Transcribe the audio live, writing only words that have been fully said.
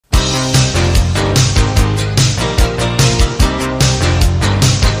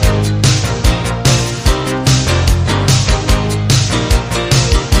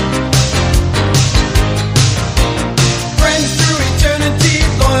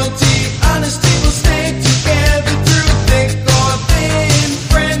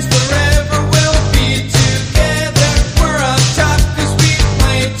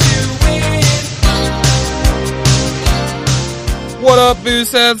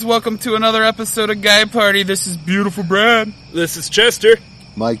Boozeheads? Welcome to another episode of Guy Party. This is Beautiful Brad. This is Chester.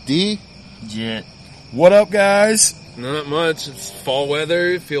 Mike D. Jet. What up, guys? Not much. It's fall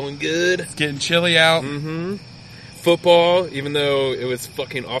weather, feeling good. It's getting chilly out. Mm-hmm. Football, even though it was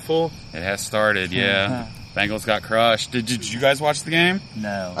fucking awful. It has started, yeah. Bengals got crushed. Did you guys watch the game?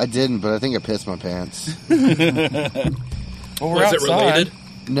 No. I didn't, but I think I pissed my pants. Well, we're Was outside. it related?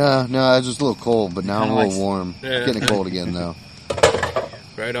 No, I was just a little cold, but now I'm a little warm. Yeah. It's getting cold again, though.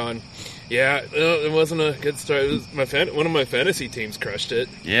 Right on. Yeah, it wasn't a good start. It was one of my fantasy teams crushed it.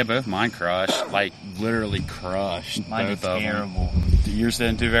 Yeah, both mine crushed. Like, literally crushed. Mine both is of them. terrible. Yours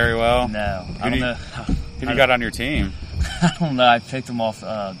didn't do very well? No. Who do you got on your team? I don't know. I picked them off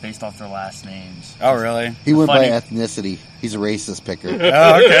based off their last names. Oh, really? He went Funny. by ethnicity. He's a racist picker.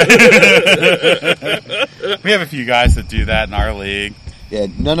 Oh, okay. We have a few guys that do that in our league. Yeah,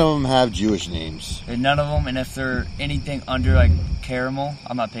 none of them have Jewish names. And none of them, and if they're anything under like caramel,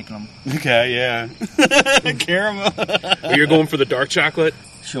 I'm not picking them. Okay, yeah. Caramel. You're going for the dark chocolate?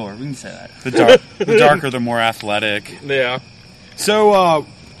 Sure, we can say that. The darker, the more athletic. Yeah. So,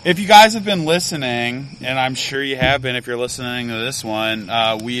 if you guys have been listening, and I'm sure you have been if you're listening to this one,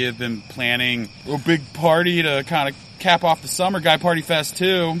 we have been planning a big party to kind of cap off the summer, Guy Party Fest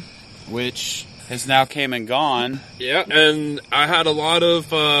 2, which has now came and gone. Yeah, and I had a lot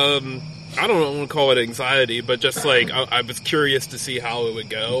of, I don't want to call it anxiety, but just like, I was curious to see how it would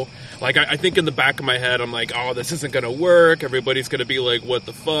go. Like, I think in the back of my head, I'm like, oh, this isn't going to work. Everybody's going to be like, what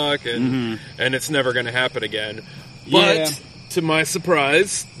the fuck? And it's never going to happen again. But, to my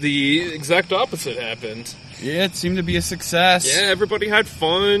surprise, the exact opposite happened. Yeah, it seemed to be a success. Yeah, everybody had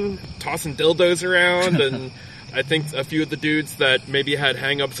fun, tossing dildos around, and I think a few of the dudes that maybe had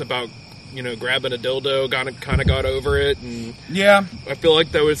hang-ups about grabbing a dildo kind of got over it, and Yeah. I feel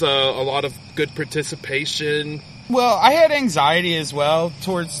like there was a lot of good participation. Well, I had anxiety as well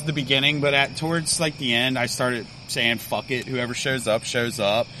towards the beginning, but towards like the end, I started saying, fuck it, whoever shows up, shows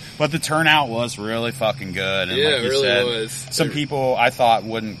up. But the turnout was really fucking good. And Yeah, like you it really said, was. some people I thought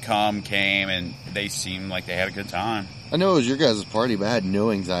wouldn't came, and they seemed like they had a good time. I know it was your guys' party, but I had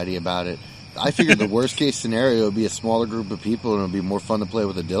no anxiety about it. I figured the worst case scenario would be a smaller group of people and it would be more fun to play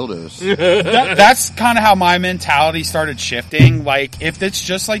with the dildos. That's kind of how my mentality started shifting. Like, if it's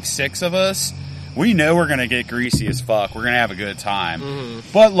just like 6 of us, we know we're going to get greasy as fuck. We're going to have a good time.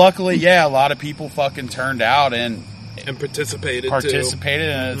 But luckily, yeah, a lot of people fucking turned out and participated too.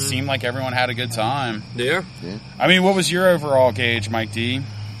 And it seemed like everyone had a good time. Yeah. I mean, what was your overall gauge, Mike D?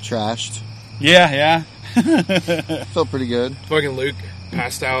 Trashed. Yeah. Felt pretty good. Fucking Luke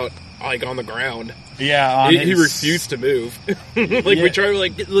passed out like on the ground. Yeah, he refused to move. We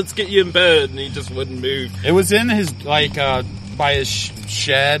tried let's get you in bed, and he just wouldn't move. It was in his by his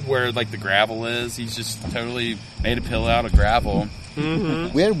shed where like the gravel is. He's just totally made a pillow out of gravel.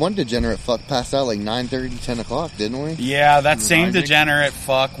 We had one degenerate fuck pass out like 9:30, 10 o'clock, didn't we? Yeah, that same degenerate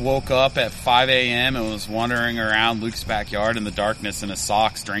fuck woke up at 5 a.m. and was wandering around Luke's backyard in the darkness in his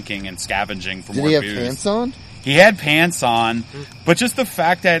socks, drinking and scavenging for more booze. Did he have pants on? He had pants on, but just the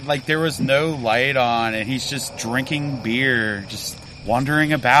fact that like there was no light on and he's just drinking beer, just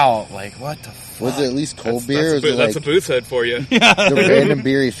wandering about, like what the fuck? Was it at least cold beer? That's a Boozehead for you. The random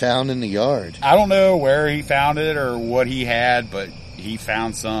beer he found in the yard? I don't know where he found it or what he had, but he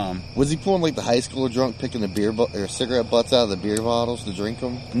found some. Was he pulling like the high schooler drunk, picking the beer or cigarette butts out of the beer bottles to drink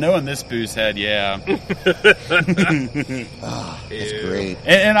them? Knowing this Boozehead, yeah. That's great.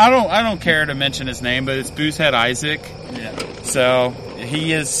 And I don't care to mention his name, but it's Boozehead Isaac. Yeah. So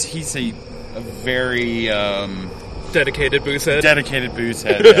he's a very Dedicated Boozehead. dedicated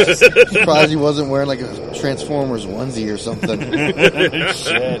Boozehead. Yes. Surprised he wasn't wearing like a Transformers onesie or something.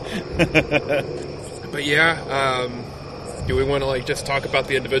 Shit. But yeah, do we want to just talk about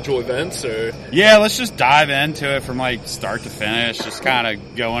the individual events, or? Yeah, let's just dive into it from like start to finish. Just kind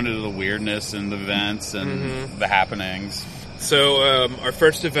of go into the weirdness and the events and the happenings. So our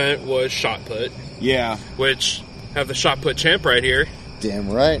first event was shot put. Yeah. Which have the shot put champ right here. Damn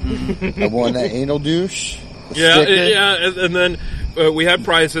right. I won that anal douche. Yeah, Sticker. and then we had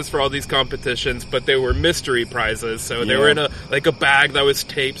prizes for all these competitions, but they were mystery prizes. So they were in a bag that was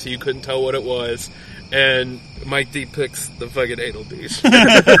taped, so you couldn't tell what it was. And Mike D picks the fucking anal douche.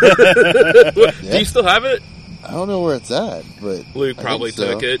 Do you still have it? I don't know where it's at, but Luke probably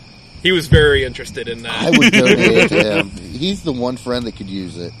took it. He was very interested in that. I would donate it to him. He's the one friend that could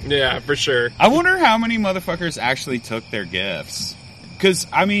use it. Yeah, for sure. I wonder how many motherfuckers actually took their gifts. Because,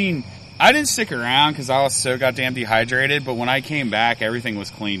 I mean, I didn't stick around because I was so goddamn dehydrated, but when I came back, everything was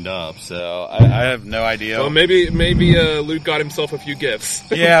cleaned up, so I have no idea. Well, maybe Luke got himself a few gifts.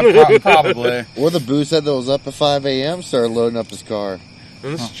 Yeah, probably. Or the Boozehead that was up at 5 a.m. started loading up his car.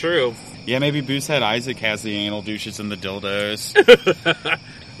 That's true. Yeah, maybe Boozehead Isaac has the anal douches and the dildos.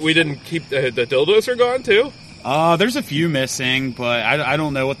 We didn't keep the dildos are gone too. There's a few missing, but I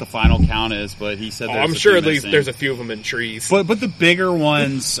don't know what the final count is. But he said I'm sure at least there's a few of them in trees. But the bigger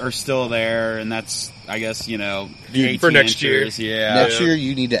ones are still there, and that's, I guess, the 18 for next inchers. Yeah. Next year,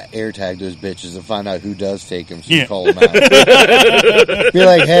 you need to air tag those bitches and find out who does take them so you call them out. Be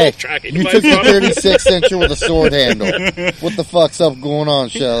like, hey, you took the 36 incher with a sword handle. What the fuck's up going on,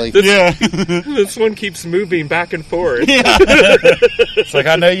 Shelly? This one keeps moving back and forth. Yeah. It's like,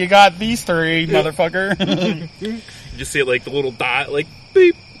 I know you got these three, motherfucker. You just see it like the little dot, like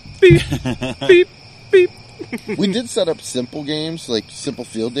beep, beep, beep, beep. We did set up simple games, like simple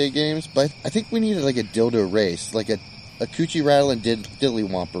field day games, but I think we needed like a dildo race, like a coochie rattle and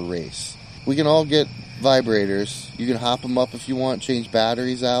diddlywomper race. We can all get vibrators. You can hop them up if you want, change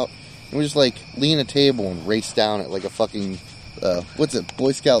batteries out, and we just like lean a table and race down it like a fucking what's it,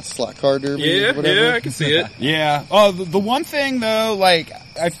 Boy Scout slot car derby? Yeah, whatever? yeah, I can see it. Yeah. Oh, the one thing though, like,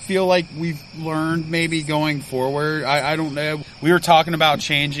 I feel like we've learned maybe going forward, I don't know. We were talking about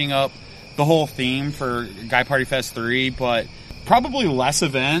changing up the whole theme for Guy Party Fest 3, but probably less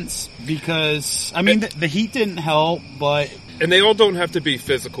events because, I mean, the heat didn't help, but... And they all don't have to be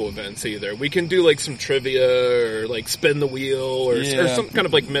physical events either. We can do like some trivia or like spin the wheel or some kind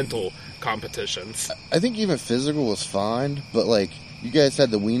of like mental competitions. I think even physical was fine, but like you guys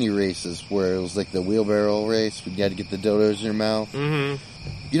had the weenie races where it was like the wheelbarrow race. We had to get the dildos in your mouth. Mm-hmm.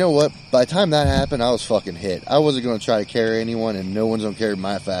 You know what? By the time that happened, I was fucking hit. I wasn't going to try to carry anyone, and no one's going to carry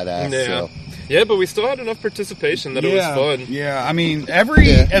my fat ass. Yeah. So. Yeah, but we still had enough participation that it was fun. Yeah, I mean, every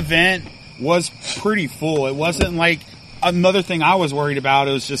event was pretty full. It wasn't like... Another thing I was worried about,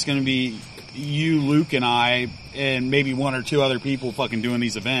 it was just going to be you, Luke, and I, and maybe one or two other people fucking doing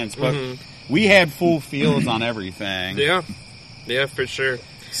these events. But we had full fields on everything. Yeah. Yeah, for sure.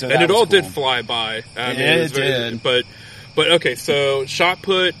 So and it all did fly by. I mean, it did. But okay, so shot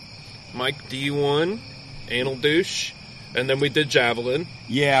put, Mike D1, anal douche, and then we did javelin.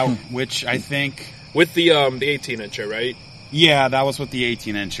 Yeah, which I think... With the 18-incher, right? Yeah, that was with the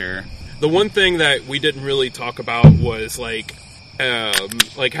 18-incher. The one thing that we didn't really talk about was like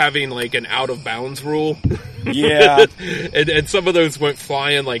having like an out of bounds rule. Yeah. and some of those went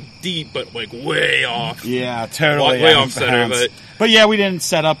flying like deep, but like way off. Yeah, totally. Way off center. But yeah, we didn't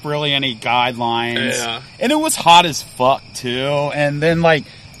set up really any guidelines. Yeah. And it was hot as fuck too. And then like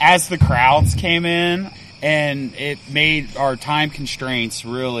as the crowds came in, and it made our time constraints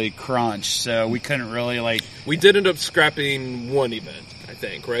really crunch. So we couldn't really like... We did end up scrapping one event. I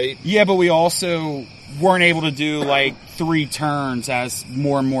think, right? Yeah, but we also weren't able to do like 3 turns as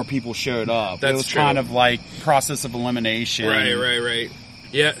more and more people showed up. That's it was true. kind of like process of elimination. Right.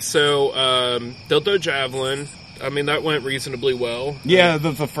 Yeah, so dildo javelin, I mean, that went reasonably well. Yeah,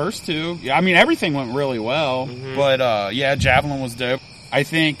 the first 2. Yeah, I mean, everything went really well. Mm-hmm. But yeah, javelin was dope. I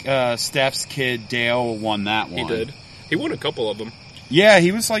think Steph's kid Dale won that one. He did. He won a couple of them. Yeah,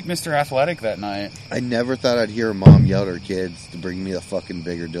 he was like Mr. Athletic that night. I never thought I'd hear a mom yell at her kids to bring me a fucking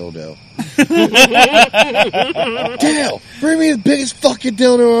bigger dildo. Dale, bring me the biggest fucking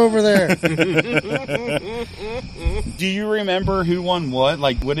dildo over there. Do you remember who won what?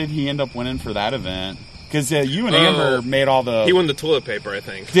 Like, what did he end up winning for that event? Because you and Amber made all the... He won the toilet paper, I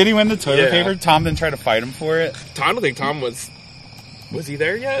think. Did he win the toilet paper? Tom didn't try to fight him for it? I don't think Tom was... Was he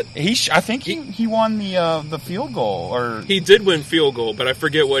there yet? I think he won the field goal. Or he did win field goal, but I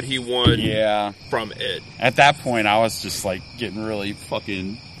forget what he won from it. At that point, I was just like getting really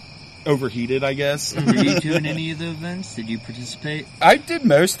fucking overheated, I guess. Did you do in any of the events? Did you participate? I did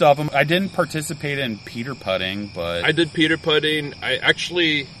most of them. I didn't participate in Peter putting, but... I did Peter putting. I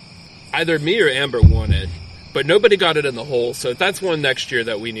actually... Either me or Amber won it. But nobody got it in the hole, so that's one next year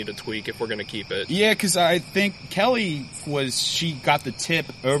that we need to tweak if we're going to keep it. Yeah, because I think Kelly she got the tip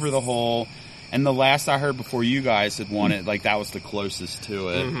over the hole, and the last I heard before you guys had won it, like that was the closest to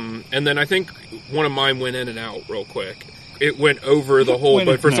it. Mm-hmm. And then I think one of mine went in and out real quick. It went over the hole,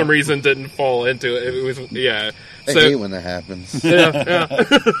 but for some reason didn't fall into it. It was, I hate when that happens. Yeah.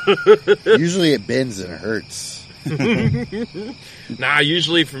 Usually it bends and it hurts. Nah,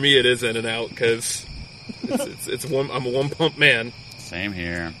 usually for me it is in and out, because... I'm a one pump man. Same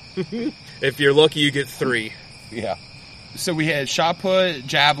here. If you're lucky, you get 3. Yeah. So we had shot put,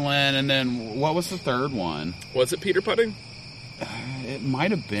 javelin, and then what was the third one? Was it Peter putting? It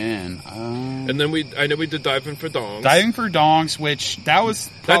might have been. And then I know we did diving for dongs. Diving for dongs, which that was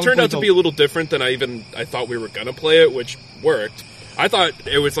that turned out to be a little different than I thought we were gonna play it, which worked. I thought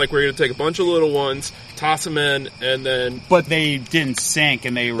it was like we're going to take a bunch of little ones, toss them in, and then... But they didn't sink,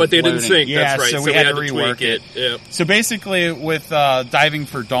 and they were But they floating. didn't sink, yeah, that's right. So we had to rework tweak it. Yeah. So basically, with diving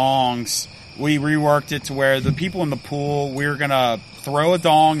for dongs, we reworked it to where the people in the pool, we were going to throw a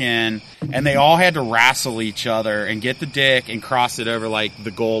dong in, and they all had to wrestle each other and get the dick and cross it over, like,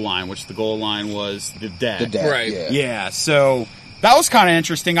 the goal line, which the goal line was the deck. The deck, Right. Yeah, so that was kind of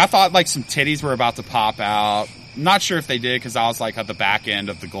interesting. I thought, like, some titties were about to pop out. Not sure if they did, because I was, like, at the back end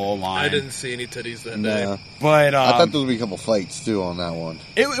of the goal line. I didn't see any titties that day. Nah. But I thought there would be a couple fights, too, on that one.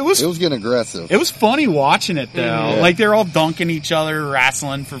 it was getting aggressive. It was funny watching it, though. Yeah. Like, they're all dunking each other,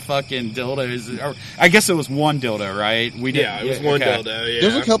 wrestling for fucking dildos. Or, I guess it was one dildo, right? We did. Yeah, it was one okay. dildo, yeah.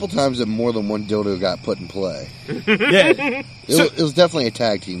 There's a couple times that more than one dildo got put in play. Yeah. It was definitely a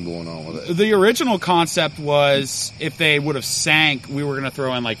tag team going on with it. The original concept was if they would have sank, we were going to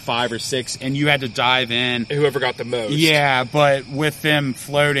throw in like 5 or 6, and you had to dive in. Whoever got the most. Yeah, but with them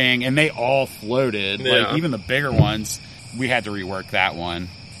floating, and they all floated, Yeah. like even the bigger ones, we had to rework that one,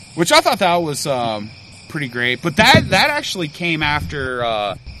 which I thought that was pretty great. But that actually came after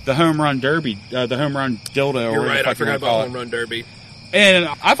the home run derby, the home run dildo. You're or right, I forgot about it. Home Run Derby. And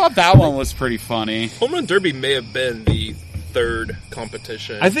I thought that one was pretty funny. Home Run Derby may have been the third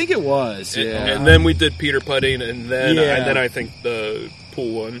competition. I think it was, And- yeah. And then we did Peter Putting, and then Yeah. I think the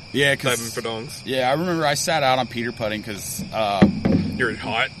pool one. Yeah, Diving 'cause for dongs. yeah, I remember I sat out on Peter putting because You're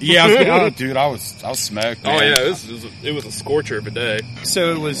hot. yeah, dude, I was smoked. Oh man. yeah, it was a scorcher of a day.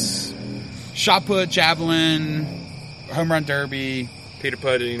 So it was shot put, javelin, home run derby, Peter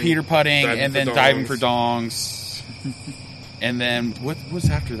Putting, and then for diving dongs. for dongs. And then what was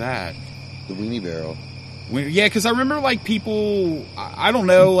after that? The weenie barrel. Yeah, because I remember like people, I don't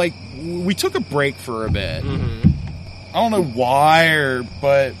know, like we took a break for a bit. Mm-hmm. I don't know why,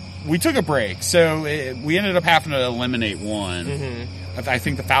 but we took a break. So we ended up having to eliminate one. Mm-hmm. I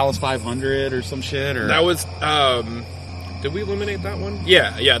think the Phallus 500 or some shit. Or That was. Did we eliminate that one?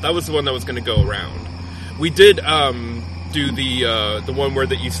 Yeah, that was the one that was going to go around. We did do the one where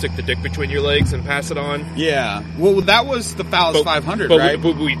that you stick the dick between your legs and pass it on. Yeah. Well, that was the Phallus 500, but right?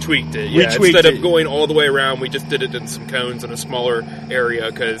 we tweaked it. We Yeah, tweaked instead it. of going all the way around, we just did it in some cones in a smaller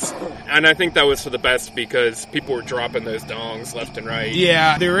area. And I think that was for the best because people were dropping those dongs left and right.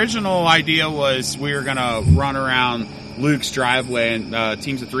 Yeah. The original idea was we were going to run around Luke's driveway and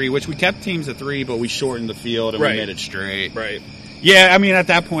teams of 3, which we kept teams of 3, but we shortened the field and Right. we made it straight. Right. Yeah, I mean, at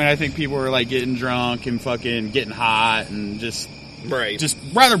that point, I think people were like getting drunk and fucking getting hot and just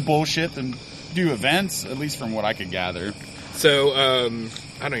rather bullshit than do events, at least from what I could gather. So, I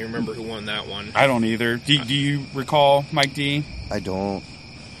don't even remember who won that one. I don't either. Do you recall, Mike D? I don't.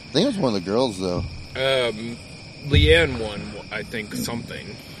 I think it was one of the girls, though. Leanne won, I think,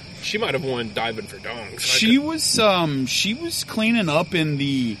 something. She might have won diving for dongs. She was cleaning up in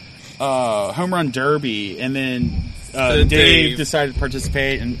the home run derby, and then Dave decided to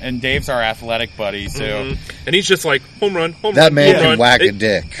participate, and Dave's our athletic buddy, so and he's just like home run. That man home can run. whack a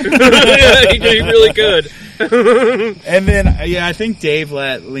dick. Yeah, he really could. and then I think Dave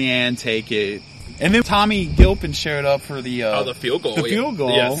let Leanne take it. And then Tommy Gilpin showed up for the field goal. The field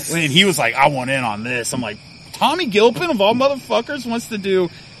goal, Yes. and he was like, "I want in on this." I'm like, Tommy Gilpin of all motherfuckers wants to do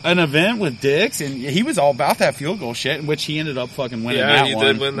an event with dicks, and he was all about that field goal shit, in which he ended up fucking winning that he one.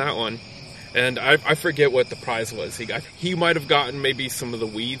 did win that one. And I forget what the prize was he got. He might have gotten maybe some of the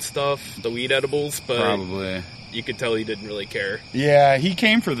weed stuff, the weed edibles, but Probably. you could tell he didn't really care. Yeah, he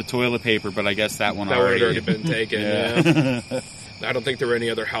came for the toilet paper, but I guess that one That one had already already been taken. Yeah. Yeah. I don't think there were any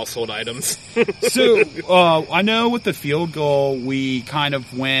other household items. So, I know with the field goal, we kind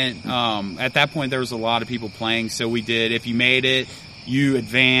of went, at that point there was a lot of people playing, so we did, if you made it, you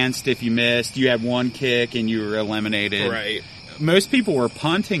advanced. If you missed, you had one kick and you were eliminated. Right. Most people were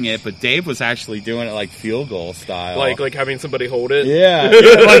punting it, but Dave was actually doing it like field goal style. Like having somebody hold it. Yeah,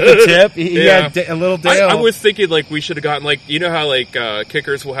 like the tip. He had a little Dale. I was thinking like we should have gotten like, you know how like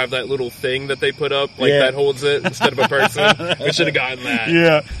kickers will have that little thing that they put up like that holds it instead of a person. We should have gotten that.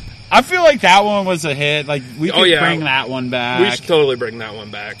 Yeah. I feel like that one was a hit. Like we could yeah. bring that one back. We should totally bring that one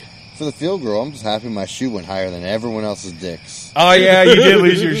back. For the field goal, I'm just happy my shoe went higher than everyone else's dicks. Oh yeah, you did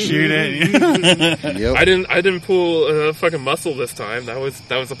lose your shoe, didn't you? Yep. I didn't pull a fucking muscle this time. That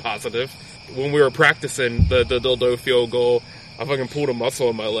was a positive. When we were practicing the dildo field goal, I fucking pulled a muscle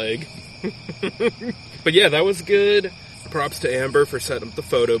in my leg. But yeah, that was good. Props to Amber for setting up the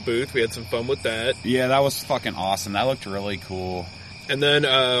photo booth. We had some fun with that. Yeah, that was fucking awesome. That looked really cool. And then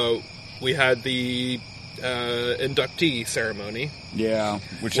we had the inductee ceremony. Yeah,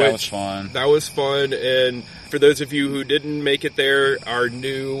 which that was fun. That was fun. And for those of you who didn't make it there, our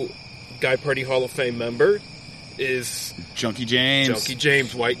new Guy Party Hall of Fame member, is Junkie James. Junkie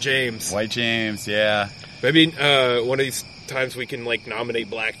James, White James. White James, yeah. Maybe one of these times we can like nominate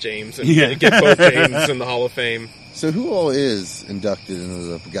Black James and Yeah. get both James in the Hall of Fame. So who all is inducted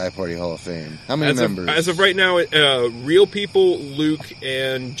into the Guy Party Hall of Fame? How many members? As of right now, real people, Luke,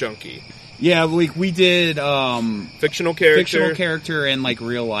 and Junkie. Yeah, we did Fictional character and like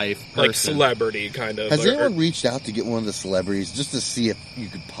real life person. like celebrity kind of. Has anyone reached out to get one of the celebrities just to see if you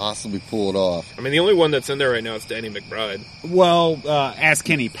could possibly pull it off? I mean, the only one that's in there right now is Danny McBride. Well, ask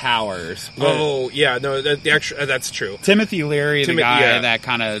Kenny Powers. Oh, yeah, no, that's true. Timothy Leary, the guy yeah. that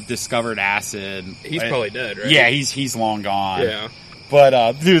kind of discovered acid. He's probably dead, right? Yeah, he's long gone. Yeah.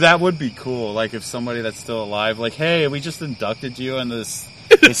 But, dude, that would be cool. Like, if somebody that's still alive, like, hey, we just inducted you in this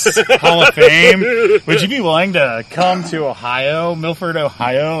Hall of Fame. Would you be willing to come to Ohio, Milford,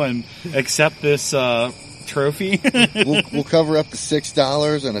 Ohio, and accept this trophy? We'll cover up the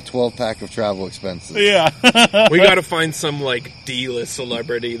 $6 and a 12-pack of travel expenses. Yeah. We gotta find some, like, D-list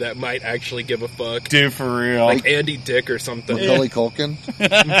celebrity that might actually give a fuck. Dude, for real. Like Andy Dick or something. Macaulay Culkin?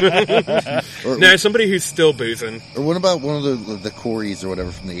 No, somebody who's still boozing. Or what about one of the Coreys or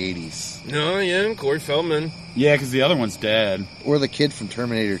whatever from the 80s? No, yeah, Corey Feldman. Yeah, because the other one's dead. Or the kid from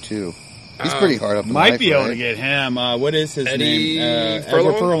Terminator 2. He's pretty hard up in Might life, be able right? to get him. What is his Eddie name? Furlong?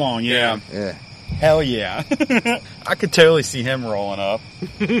 Edward Furlong, yeah. Yeah. Hell yeah. I could totally see him rolling up.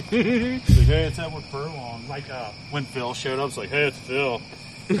 Like, hey, it's Edward Furlong. Like, when Phil showed up, it's like, hey, it's Phil.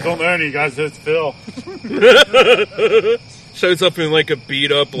 Don't know any of you guys, it's Phil. Shows up in, like, a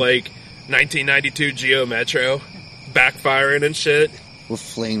beat-up, like, 1992 Geo Metro. Backfiring and shit. With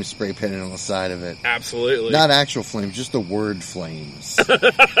flames spray painted on the side of it. Absolutely. Not actual flames, just the word flames.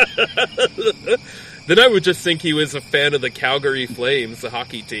 Then I would just think he was a fan of the Calgary Flames, the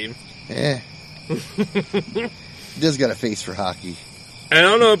hockey team. He does got a face for hockey. And I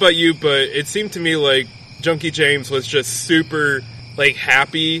don't know about you, but it seemed to me like Junkie James was just super, like,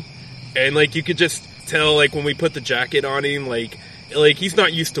 happy. And, like, you could just tell, like, when we put the jacket on him, like he's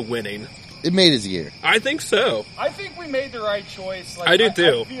not used to winning. It made his year. I think so. I think we made the right choice. Like, I do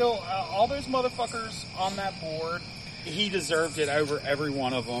too. I feel all those motherfuckers on that board, he deserved it over every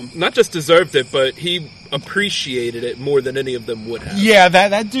one of them. Not just deserved it, but he appreciated it more than any of them would have. Yeah,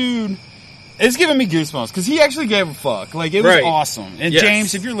 that dude... It's giving me goosebumps, because he actually gave a fuck. Like, it was awesome. And yes.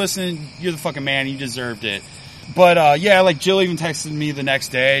 James, if you're listening, you're the fucking man. You deserved it. But, yeah, like, Jill even texted me the next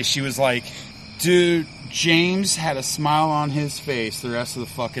day. She was like, dude, James had a smile on his face the rest of the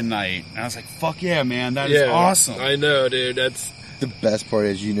fucking night. And I was like, fuck yeah, man. That is awesome. I know, dude. That's... The best part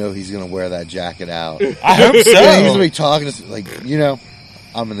is, he's going to wear that jacket out. I hope so. Yeah, he's going to be talking to, like,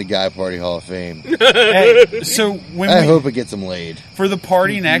 I'm in the Guy Party Hall of Fame. Hey, so when I hope it gets him laid. For the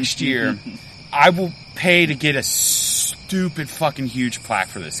party next year, I will pay to get a stupid fucking huge plaque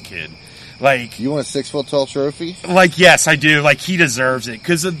for this kid. Like, You want a 6-foot tall trophy? Like, yes, I do. Like, he deserves it.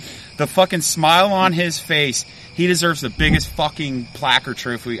 Because of the fucking smile on his face, he deserves the biggest fucking plaque or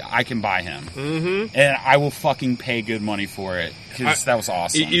trophy I can buy him. Mm-hmm. And I will fucking pay good money for it. Because that was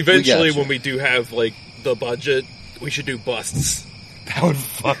awesome. Eventually, when we do have, like, the budget, we should do busts. That would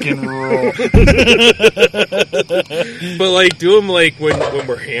fucking rule. But, like, do them, like, when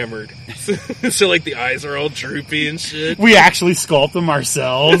we're hammered. So, like, the eyes are all droopy and shit. We actually sculpt them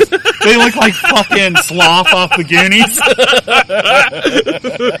ourselves. They look like fucking Sloth off the Goonies.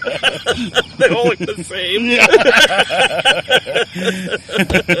 They all look the same. Yeah.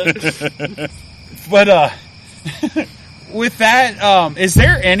 But, with that, is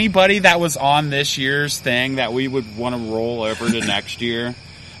there anybody that was on this year's thing that we would want to roll over to next year?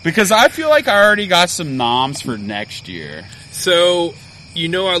 Because I feel like I already got some noms for next year. So,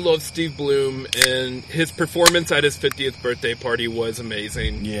 I love Steve Bloom, and his performance at his 50th birthday party was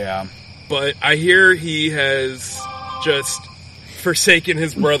amazing. Yeah. But I hear he has just forsaken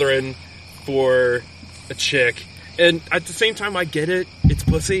his brethren for a chick. And at the same time, I get it. It's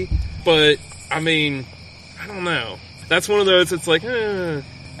pussy. But, I mean, I don't know. That's one of those, it's like, I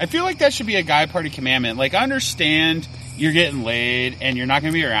feel like that should be a Guy Party commandment. Like, I understand you're getting laid and you're not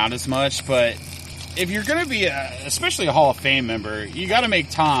going to be around as much, but if you're going to be, especially a Hall of Fame member, you got to make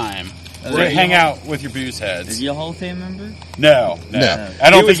time to hang out with your Boozeheads. Is he a Hall of Fame member? No. I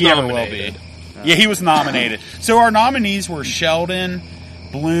don't think he ever will be. Oh. Yeah, he was nominated. So our nominees were Sheldon,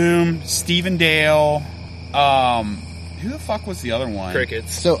 Bloom, Stephen Dale, who the fuck was the other one?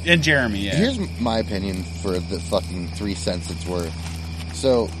 Crickets. So, And Jeremy, yeah. Here's my opinion for the fucking 3 cents it's worth.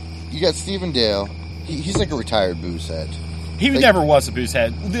 So, you got Stephen Dale. He's like a retired boozehead. He never was a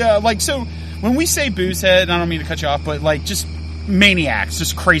boozehead. So when we say boozehead, and I don't mean to cut you off, but like just maniacs,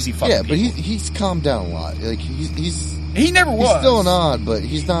 just crazy fucking Yeah, but people. he's calmed down a lot. Like he never was. He's still an odd, but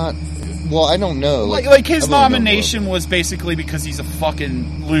he's not. Well, I don't know. Like his I've only known nomination was basically because he's a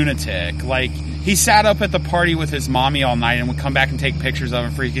fucking lunatic. Like, he sat up at the party with his mommy all night and would come back and take pictures of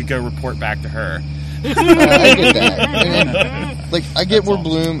him for he could go report back to her. I get that. I get where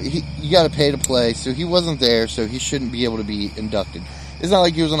Bloom, you got to pay to play, so he wasn't there, so he shouldn't be able to be inducted. It's not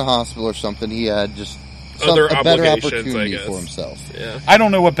like he was in a hospital or something. He had just a better opportunity for himself. Yeah. I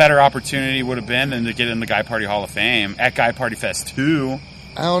don't know what better opportunity would have been than to get in the Guy Party Hall of Fame at Guy Party Fest 2.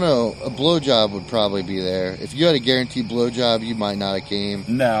 I don't know. A blowjob would probably be there. If you had a guaranteed blowjob, you might not have came.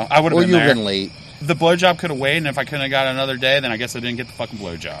 No, I would have been there. Or you would have been late. The blowjob could have waited, and if I couldn't have got another day, then I guess I didn't get the fucking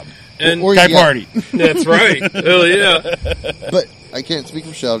blowjob. And Guy Party. That's right. Hell yeah. But I can't speak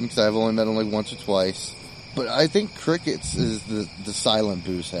for Sheldon because I've only met him like once or twice. But I think Crickets is the silent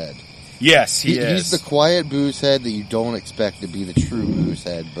boozehead. Yes, he is. He's the quiet boozehead that you don't expect to be the true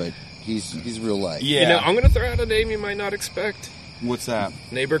boozehead, but he's real life. Yeah. You know, I'm going to throw out a name you might not expect. What's that?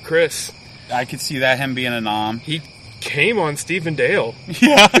 Neighbor Chris. I could see that, him being a nom. He came on Stephen Dale.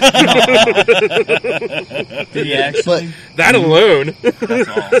 Yeah. Did he actually? But that alone. That's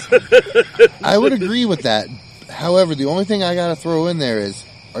awesome. I would agree with that. However, the only thing I got to throw in there is,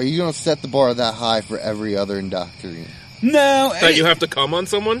 are you going to set the bar that high for every other inductee? No. That you have to come on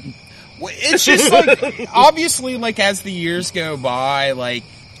someone? It's just like, obviously, like, as the years go by, like,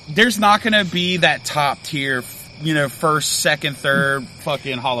 there's not going to be that top tier, you know, first, second, third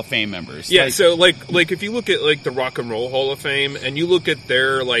fucking Hall of Fame members. Yeah, so, like, if you look at, like, the Rock and Roll Hall of Fame, and you look at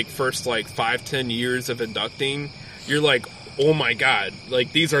their, like, first, like, 5-10 years of inducting, you're like, oh my god,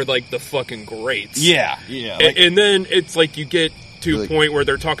 like, these are, like, the fucking greats. Yeah. Like, and then it's like you get to a point where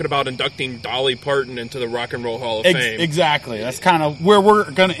they're talking about inducting Dolly Parton into the Rock and Roll Hall of Fame. Exactly. That's kind of where we're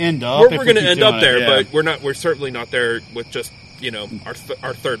going to end up. We're going to end up there, but we're certainly not there with just, you know,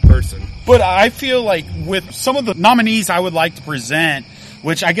 our third person. But I feel like with some of the nominees I would like to present,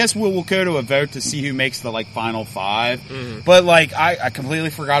 which I guess we'll go to a vote to see who makes the, like, final 5. Mm-hmm. But, like, I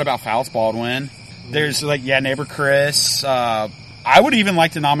completely forgot about Fouts Baldwin. There's, like, Neighbor Chris. I would even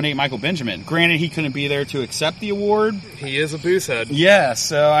like to nominate Michael Benjamin. Granted, he couldn't be there to accept the award. He is a boozehead. Yeah,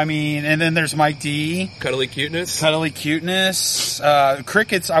 so, I mean, and then there's Mike D. Cuddly Cuteness.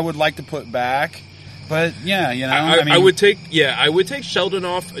 Crickets I would like to put back. But, yeah, you know, I would take Sheldon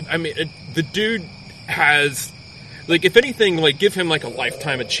off. I mean, the dude has, like, if anything, like, give him, like, a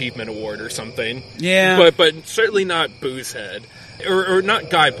Lifetime Achievement Award or something. Yeah. But certainly not Boozehead. Or not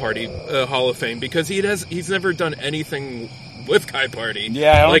Guy Party Hall of Fame, because he's never done anything with Guy Party.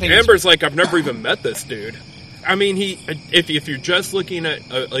 Yeah, I don't like, think Amber's like, I've never even met this dude. I mean, if you're just looking at,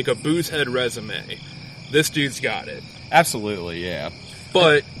 like, a Boozehead resume, this dude's got it. Absolutely, yeah.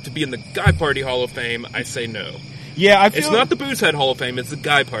 But to be in the Guy Party Hall of Fame, I say no. Yeah, it's not the Boozehead Hall of Fame, it's the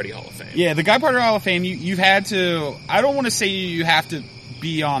Guy Party Hall of Fame. Yeah, the Guy Party Hall of Fame, you've had to, I don't want to say you have to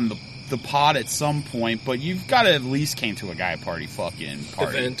be on the pod at some point, but you've got to at least came to a Guy Party fucking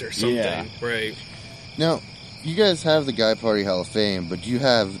party. Event or something, yeah. Right. Now, you guys have the Guy Party Hall of Fame, but do you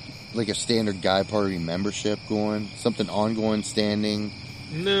have, like, a standard Guy Party membership going? Something ongoing, standing?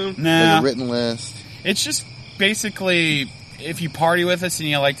 No. Like a written list? It's just basically, if you party with us and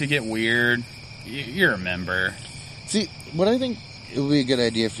you like to get weird, you're a member. See, what I think it would be a good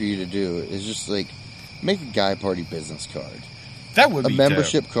idea for you to do is just, like, make a Guy Party business card. That would be a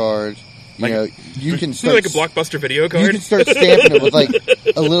membership dope. Card. You know, you can start like a Blockbuster video card. You can start stamping it with, like,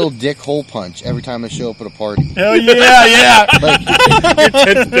 a little dick hole punch every time they show up at a party. Hell yeah! Like,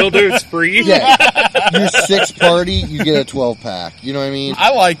 your 10th dildo is free. Yeah, your 6th party, you get a 12-pack. You know what I mean?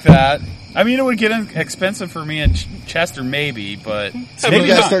 I like that. I mean, it would get expensive for me in Chester, maybe, but maybe you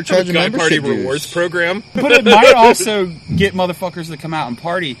gotta start charging Guy Party membership dues. Rewards program. But it might also get motherfuckers to come out and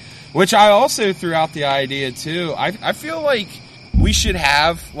party, which I also threw out the idea too. I feel like we should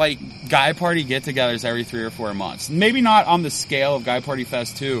have, like, Guy Party get-togethers every 3 or 4 months. Maybe not on the scale of Guy Party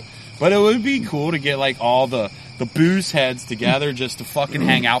Fest 2, but it would be cool to get, like, all the booze heads together just to fucking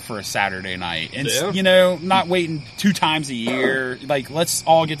hang out for a Saturday night. And, you know, not waiting 2 times a year. Like, let's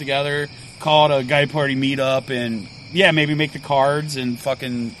all get together, call it a Guy Party meetup, and, yeah, maybe make the cards and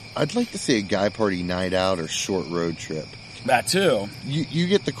fucking... I'd like to see a Guy Party night out or short road trip. That, too. You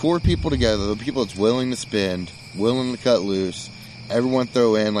get the core people together, the people that's willing to spend, willing to cut loose. Everyone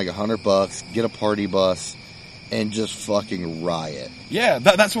throw in like $100, get a party bus, and just fucking riot. Yeah,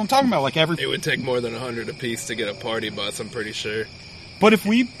 that's what I'm talking about. Like it would take more than $100 a piece to get a party bus, I'm pretty sure. But if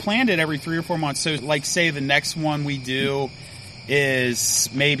we planned it every 3 or 4 months, so like say the next one we do is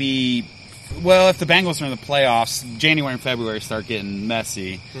maybe, well, if the Bengals are in the playoffs, January and February start getting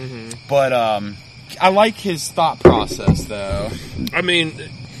messy. Mm-hmm. But I like his thought process, though. I mean,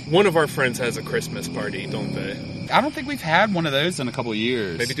 one of our friends has a Christmas party, don't they? I don't think we've had one of those in a couple of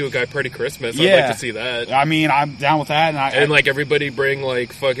years. Maybe do a guy party Christmas. Yeah. I'd like to see that. I mean, I'm down with that. And like everybody bring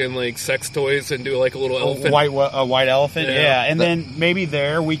like fucking like sex toys and do like a little elephant. A white elephant, yeah. And then maybe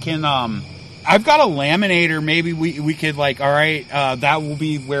there we can. I've got a laminator. Maybe we could like. All right, that will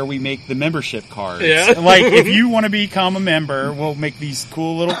be where we make the membership cards. Yeah. Like if you want to become a member, we'll make these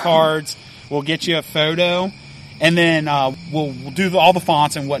cool little cards. We'll get you a photo. And then we'll do all the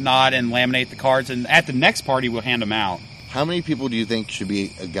fonts and whatnot and laminate the cards. And at the next party, we'll hand them out. How many people do you think should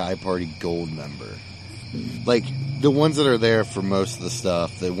be a Guy Party Gold member? Like, the ones that are there for most of the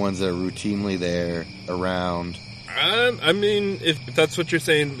stuff, the ones that are routinely there, around. I mean, if that's what you're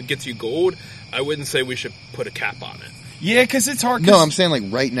saying gets you gold, I wouldn't say we should put a cap on it. Yeah, because it's hard. No, I'm saying, like,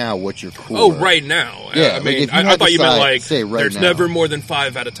 right now, what's your core? Oh, right now. Yeah, I like, mean, if you I had thought to you meant, decide, like, say right there's now. never more than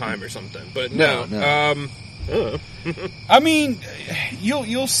 5 at a time or something. But no. I mean,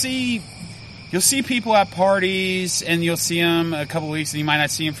 you'll see people at parties, and you'll see them a couple weeks, and you might not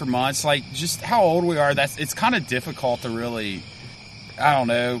see them for months. Like, just how old we are, it's kind of difficult to really, I don't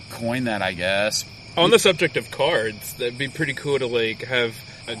know, coin that, I guess. On the subject of cards, that'd be pretty cool to, like, have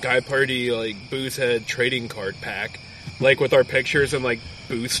a Guy Party, like, Boozehead trading card pack. Like, with our pictures and, like,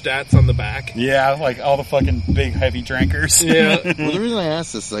 booze stats on the back. Yeah, like all the fucking big heavy drinkers. Yeah. Well, the reason I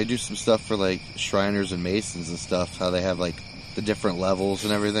asked this is I do some stuff for, like, Shriners and Masons and stuff, how they have, like, the different levels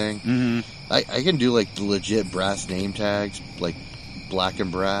and everything. Mm-hmm. I can do, like, the legit brass name tags, like, black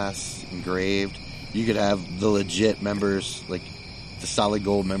and brass engraved. You could have the legit members, like, the solid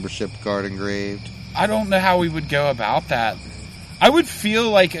gold membership card engraved. I don't know how we would go about that. I would feel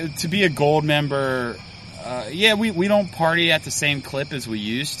like to be a gold member... we don't party at the same clip as we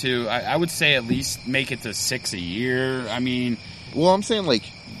used to. I would say at least make it to 6 a year. I mean... Well, I'm saying, like,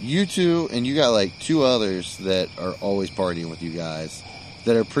 you two, and you got, like, 2 others that are always partying with you guys,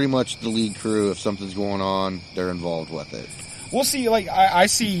 that are pretty much the lead crew. If something's going on, they're involved with it. We'll see, like, I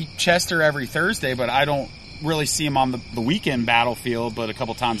see Chester every Thursday, but I don't really see him on the weekend battlefield, but a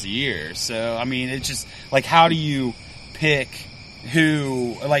couple times a year. So, I mean, it's just, like, how do you pick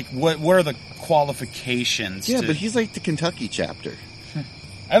who, like, what are the qualifications? Yeah, but he's like the Kentucky chapter.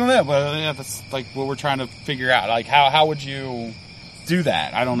 I don't know, but yeah, that's like what we're trying to figure out. Like, how would you do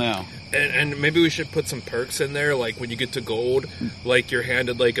that? I don't know. And maybe we should put some perks in there, like when you get to gold, like you're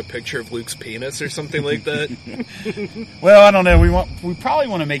handed like a picture of Luke's penis or something like that. Well, I don't know. We probably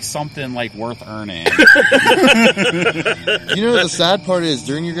want to make something like worth earning. You know, the sad part is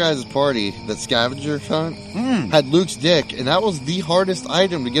during your guys' party, that scavenger hunt had Luke's dick, and that was the hardest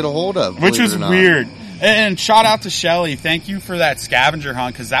item to get a hold of, Which was believe it or not. weird. And shout out to Shelly. Thank you for that scavenger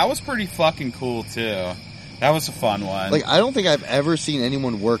hunt, because that was pretty fucking cool too. That was a fun one. Like, I don't think I've ever seen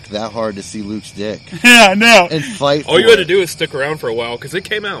anyone work that hard to see Luke's dick yeah, no. and fight for All you had to it. do is stick around for a while, because it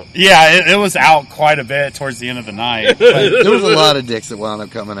came out. Yeah, it was out quite a bit towards the end of the night. But, There was a lot of dicks that wound up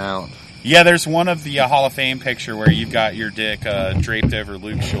coming out. yeah, there's one of the Hall of Fame picture where you've got your dick draped over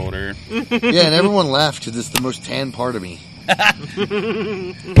Luke's shoulder. Yeah, and everyone laughed because it's the most tan part of me.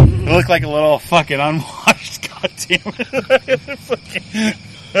 It looked like a little fucking unwashed. God damn it. Fucking-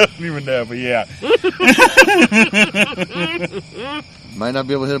 I don't even know, but yeah. Might not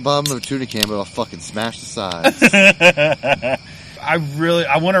be able to hit the bottom of a tuna can, but I'll fucking smash the sides. I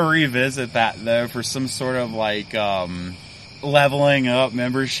want to revisit that though for some sort of like leveling up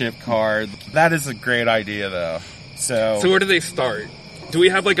membership card. That is a great idea though. So where do they start? Do we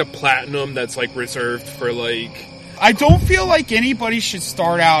have like a platinum that's like reserved for like... I don't feel like anybody should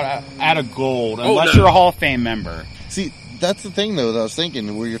start out at a gold unless no. you're a Hall of Fame member. See, that's the thing, though, that I was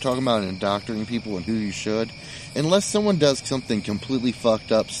thinking, where you're talking about indoctrinating people and who you should. Unless someone does something completely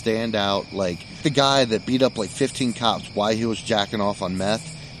fucked up, stand out, like the guy that beat up like 15 cops while he was jacking off on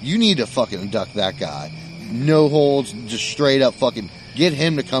meth, you need to fucking induct that guy. No holds, just straight up fucking get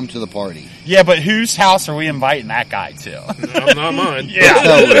him to come to the party. Yeah, but whose house are we inviting that guy to? Not mine.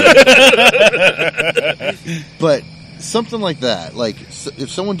 But something like that, like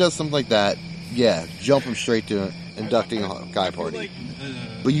if someone does something like that, yeah, jump him straight to inducting a guy party.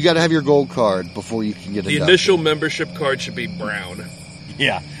 But you got to have your gold card before you can get The inducted. initial membership card should be brown.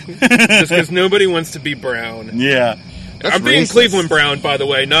 Yeah. Just because nobody wants to be brown. Yeah. That's I'm being racist. Cleveland brown, by the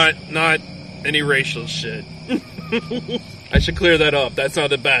way, not any racial shit. I should clear that up. That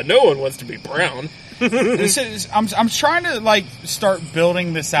sounded bad. No one wants to be brown. I'm trying to like start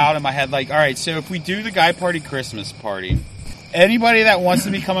building this out in my head. Like, all right, so if we do the Guy Party Christmas party, anybody that wants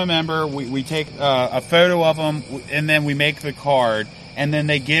to become a member, we take a photo of them, and then we make the card, and then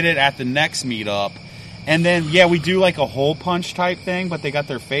they get it at the next meetup. And then, yeah, we do like a hole punch type thing, but they got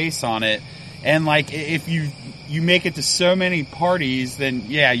their face on it. And like if you make it to so many parties, then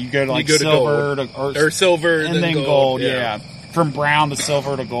yeah, you go to like silver or silver and then gold. Yeah. From brown to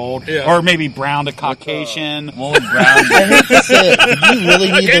silver to gold, or maybe brown to Caucasian. What would brown be? I hate to say it, but do you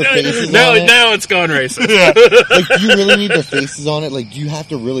really need their faces on it? Now it's gone racist. Like, do you really need their faces on it? Like, do you have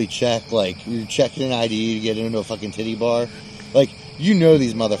to really check, like, you're checking an ID to get into a fucking titty bar? Like, you know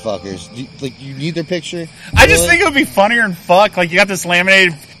these motherfuckers. You need their picture? I just think it would be funnier and fuck. Like, you got this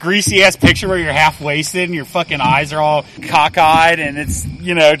laminated, greasy-ass picture where you're half-wasted and your fucking eyes are all cockeyed, and it's,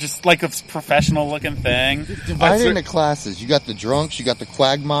 just like a professional-looking thing. Divide it into classes. You got the drunks, you got the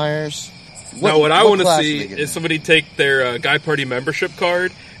quagmires. What I want to see is somebody take their Guy Party membership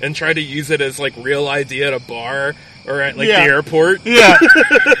card and try to use it as, like, real ID at a bar or at, like, the airport. Yeah.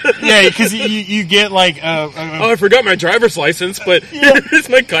 Yeah, because you get, like... oh, I forgot my driver's license, but here's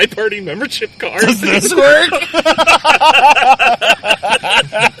my Guy Party membership card. Does this work?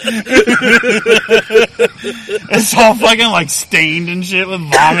 It's all fucking, like, stained and shit with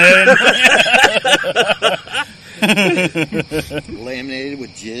vomit. Laminated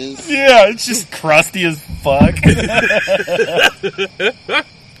with jizz. Yeah, it's just crusty as fuck.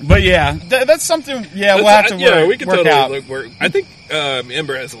 But yeah, that's something. Yeah, we'll have to we can work totally out. I think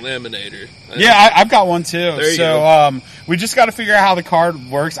Ember has a laminator. I've got one too. We just got to figure out how the card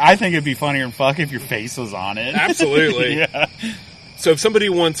works. I think it'd be funnier and fuck if your face was on it. Absolutely. Yeah. So if somebody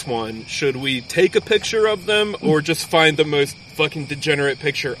wants one, should we take a picture of them or just find the most fucking degenerate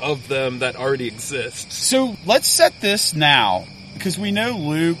picture of them that already exists? So let's set this now, because we know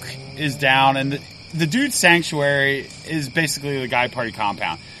Luke is down, and the dude's sanctuary is basically the Guy Party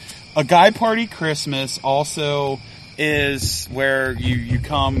compound. A Guy Party Christmas also is where you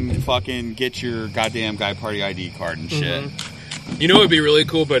come fucking get your goddamn Guy Party ID card and shit. Mm-hmm. You know what would be really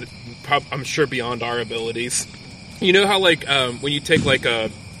cool, but I'm sure beyond our abilities. You know how, like, when you take, like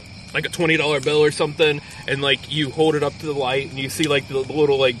a $20 bill or something, and, like, you hold it up to the light, and you see, like, the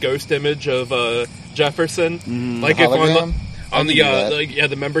little, like, ghost image of Jefferson? Mm-hmm. Like, if on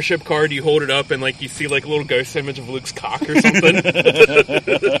the membership card, you hold it up, and, like, you see, like, a little ghost image of Luke's cock or something?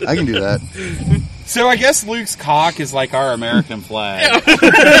 I can do that. So I guess Luke's cock is like our American flag.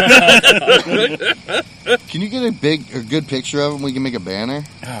 Can you get a good picture of him? We can make a banner.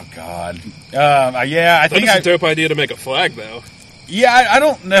 Oh God. I think that's a dope idea to make a flag, though. Yeah, I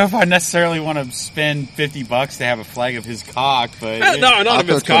don't know if I necessarily want to spend $50 to have a flag of his cock, but not of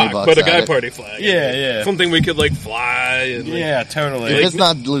his cock, but a Guy Party flag. Yeah. Something we could like fly. And, yeah, totally. If it's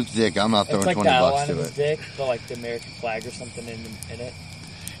not Luke's dick, I'm not throwing $20 to it. It's like the outline of his dick, but like the American flag or something in it.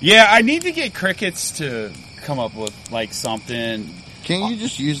 Yeah, I need to get Crickets to come up with like something. Can't you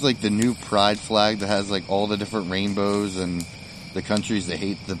just use like the new pride flag that has like all the different rainbows and the countries that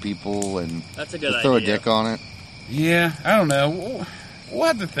hate the people, and that's a good idea. Throw a dick on it? Yeah, I don't know. We'll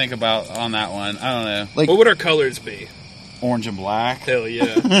have to think about on that one. I don't know. Like, what would our colors be? Orange and black. Hell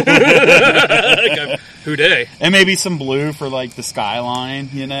yeah. Who dey? And maybe some blue for like the skyline,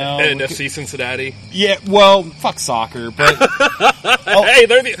 And FC Cincinnati. Yeah, well, fuck soccer, but hey,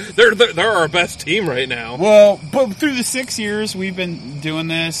 they're our best team right now. Well, but through the 6 years we've been doing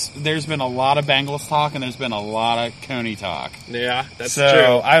this, there's been a lot of Bengals talk and there's been a lot of Coney talk. Yeah, that's true.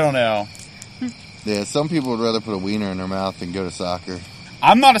 So I don't know. Yeah, some people would rather put a wiener in their mouth than go to soccer.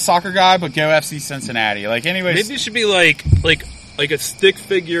 I'm not a soccer guy, but go FC Cincinnati. Like, anyways, maybe it should be like a stick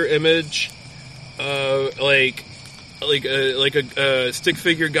figure image, like a stick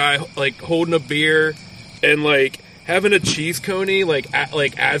figure guy like holding a beer and like having a cheese coney like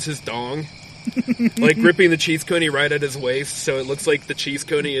as his dong, like gripping the cheese coney right at his waist, so it looks like the cheese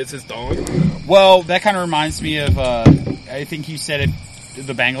coney is his dong. Well, that kind of reminds me of I think you said it.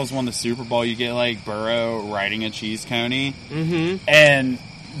 The Bengals won the Super Bowl, you get like Burrow riding a cheese coney. Mm-hmm. And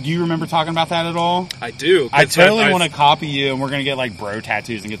do you remember talking about that at all? I do. I totally want to copy you, and we're going to get like bro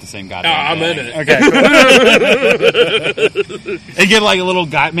tattoos and get the same goddamn I'm thing. in it. Okay, cool. And get like a little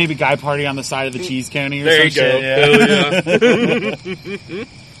maybe Guy Party on the side of the cheese coney or there some you shit. Go. Yeah.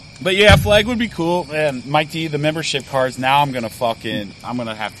 But yeah, flag would be cool. And Mike D, the membership cards, now I'm going to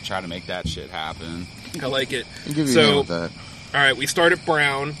have to try to make that shit happen. I like it. I'll give you a with that. All right, we start at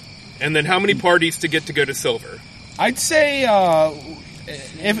brown, and then how many parties to get to go to silver? I'd say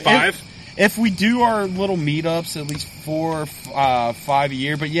if we do our little meetups, at least 4 or 5 a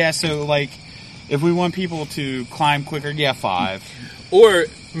year. But yeah, so like if we want people to climb quicker, 5. Or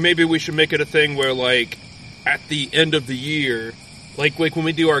maybe we should make it a thing where like at the end of the year, like when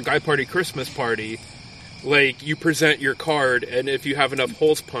we do our Guy Party Christmas party, like you present your card, and if you have enough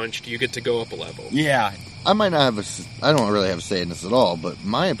holes punched, you get to go up a level. Yeah. I might not I don't really have a say in this at all, but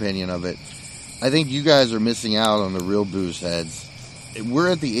my opinion of it, I think you guys are missing out on the real Boozeheads. we're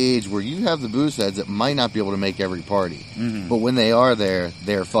at the age where you have the Boozeheads that might not be able to make every party. Mm-hmm. But when they are there,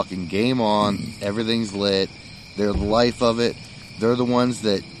 they're fucking game on. Everything's lit. They're the life of it. They're the ones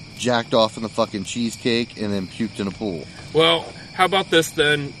that jacked off in the fucking cheesecake and then puked in a pool. Well, how about this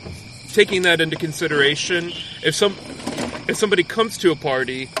then? Taking that into consideration, if somebody comes to a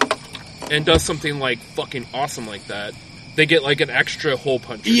party and does something like fucking awesome like that, they get like an extra hole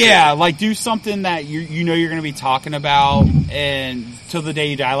puncher. Yeah, like do something that you know you're going to be talking about, and till the day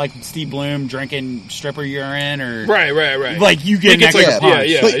you die, like Steve Bloom drinking stripper urine, or right. Like you get an It's extra like, punch.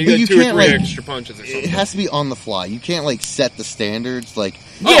 yeah. But You get you 2 or can't, 3 like, extra punches or something. It has to be on the fly. You can't like set the standards. Like,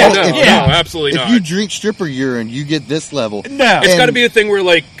 No, absolutely if not. you drink stripper urine, you get this level. No. It's And- got to be a thing where,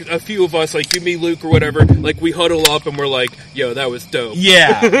 like, a few of us, like you, me, Luke, or whatever, like, we huddle up and we're like, yo, that was dope.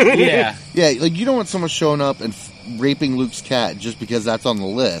 Yeah. Yeah, like you don't want someone showing up and raping Luke's cat just because that's on the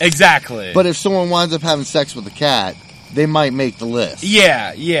list. Exactly. But if someone winds up having sex with a cat, they might make the list.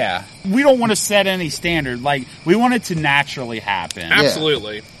 Yeah. We don't want to set any standard. Like, we want it to naturally happen.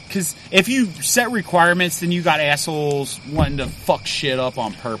 Absolutely. Because if you set requirements, then you got assholes wanting to fuck shit up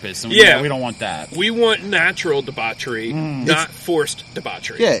on purpose. And Yeah. we don't want that. We want natural debauchery, not forced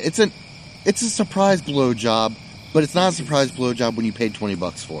debauchery. Yeah, it's a surprise blowjob, but it's not a surprise blowjob when you paid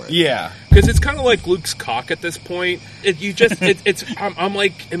 $20 for it. Yeah. Because it's kind of like Luke's cock at this point. I'm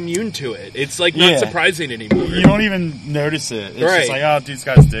like immune to it. It's like not Yeah. surprising anymore. You don't even notice it. It's Right. just like, oh, dude's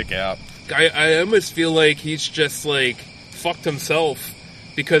got his dick out. I almost feel like he's just like fucked himself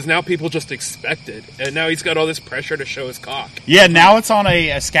because now people just expect it, and now he's got all this pressure to show his cock. Yeah, now it's on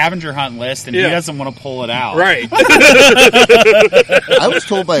a scavenger hunt list, and he Yeah. doesn't want to pull it out. Right. I was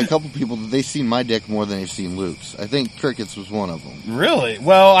told by a couple people that they've seen my dick more than they've seen Luke's. I think Cricket's was one of them. Really?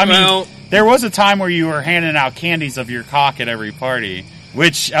 Well, I mean, Well- there was a time where you were handing out candies of your cock at every party,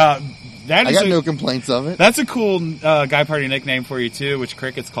 which that I is got no complaints of it. that's a cool guy party nickname for you too, which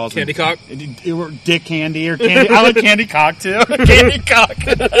Crickets calls Candy him. cock? Or Dick Candy or Candy. I like Candy Cock too. Candy Cock.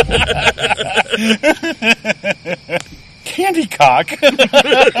 Candy Cock.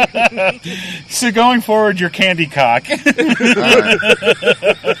 So going forward, you're Candy Cock. All right.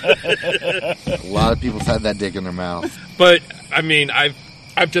 A lot of people's had that dick in their mouth. But I mean, I've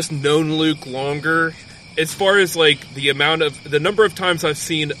just known Luke longer. As far as like the number of times I've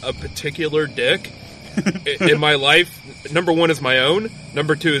seen a particular dick in my life, number 1 is my own,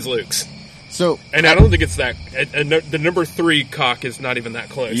 number 2 is Luke's, So, and I don't think it's that. And the number 3 cock is not even that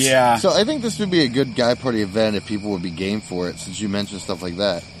close. Yeah. so I think this would be a good guy party event if people would be game for it, since you mentioned stuff like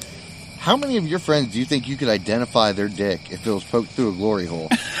that. How many of your friends do you think you could identify their dick if it was poked through a glory hole?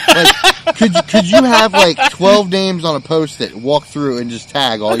 Like, could you have like 12 names on a post-it, walk through and just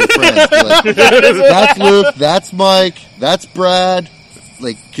tag all your friends? Be like, that's Luke, that's Mike, that's Brad.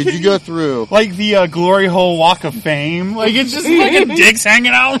 Like, could you go through? Like the Glory Hole Walk of Fame. Like, it's just like a dick's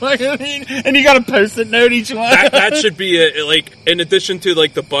hanging out. Like, I mean, and you got a post-it note each one. That should be like in addition to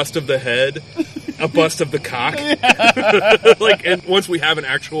like the bust of the head, a bust of the cock. Like, and once we have an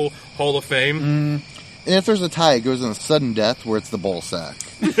actual Hall of Fame, And if there's a tie, it goes in a sudden death where it's the ball sack.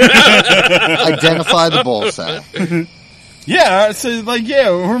 Identify the ball sack. Yeah, so like, yeah,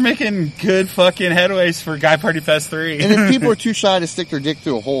 we're making good fucking headways for Guy Party Fest 3. And if people are too shy to stick their dick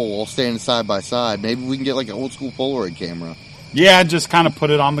through a hole while standing side by side, maybe we can get like an old school Polaroid camera. Yeah, just kind of put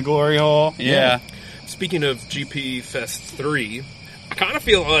it on the glory hole. Yeah. speaking of GP Fest 3, I kind of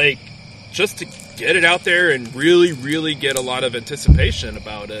feel like just to get it out there and really, really get a lot of anticipation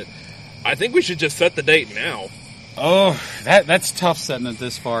about it, I think we should just set the date now. Oh, that's tough setting it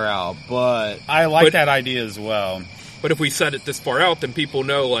this far out, but I like that idea as well. But if we set it this far out, then people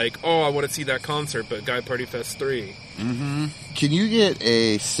know, like, oh, I want to see that concert, but Guy Party Fest 3. Mm-hmm. Can you get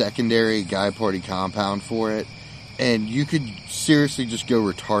a secondary Guy Party compound for it? And you could seriously just go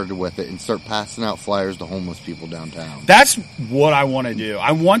retarded with it and start passing out flyers to homeless people downtown. That's what I want to do.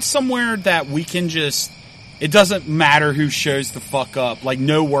 I want somewhere that we can just... It doesn't matter who shows the fuck up. Like,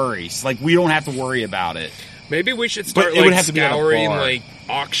 no worries. Like, we don't have to worry about it. Maybe we should start, But it would have to be at a scouring, bar. like,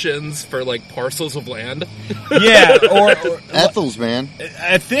 auctions for, like, parcels of land. Yeah, or Ethel's, man.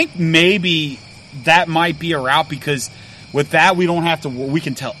 I think maybe that might be a route, because with that we don't have to. We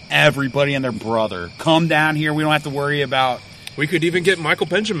can tell everybody and their brother, come down here. We don't have to worry about. We could even get Michael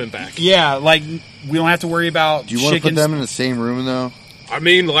Benjamin back. Yeah, like we don't have to worry about. Do you want to put them in the same room, though? I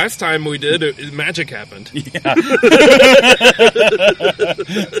mean, last time we did, magic happened. Yeah,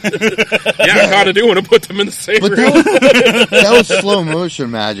 Yeah, I kind of do want to put them in the same But room. that was slow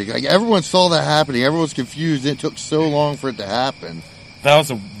motion magic. Like, everyone saw that happening. Everyone was confused. It took so long for it to happen. That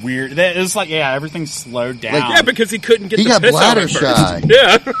was a weird. It was like, yeah, everything slowed down. Yeah, because he couldn't get He the got piss out bladder at first. shy.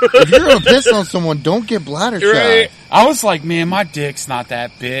 Yeah. If you're gonna piss on someone, don't get bladder shy. Right. I was like, man, my dick's not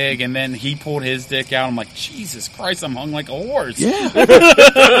that big. And then he pulled his dick out. I'm like, Jesus Christ, I'm hung like a horse. Yeah.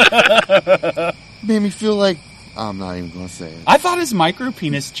 Made me feel like I'm not even gonna say it. I thought his micro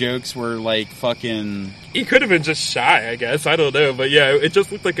penis jokes were like fucking. He could have been just shy, I guess. I don't know. But yeah, it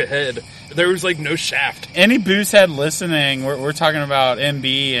just looked like a head. There was like no shaft. Any Boozehead listening, we're talking about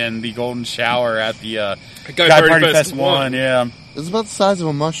MB and the golden shower at the Guy Party Fest 1. Yeah. It's about the size of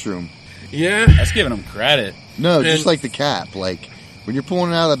a mushroom. Yeah. That's giving him credit. No, just like the cap. Like, when you're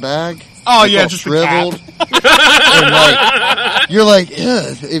pulling it out of the bag, Oh, it's yeah, all just shriveled. the cap. And like, you're like,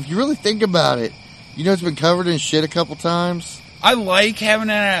 ugh. If you really think about it, you know it's been covered in shit a couple times. I like having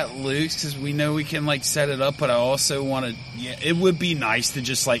it at Luke's because we know we can like set it up, but I also want to. Yeah, it would be nice to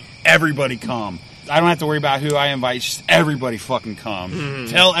just like everybody come. I don't have to worry about who I invite. Just everybody fucking come. Mm-hmm.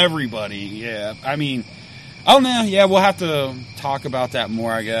 Tell everybody. Yeah, I mean, I don't know. Yeah, we'll have to talk about that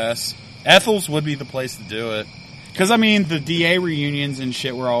more. I guess Ethel's would be the place to do it because I mean the DA reunions and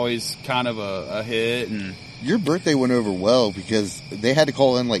shit were always kind of a hit and. Your birthday went over well because they had to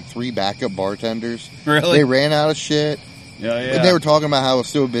call in like 3 backup bartenders. Really? They ran out of shit. Yeah. And they were talking about how it was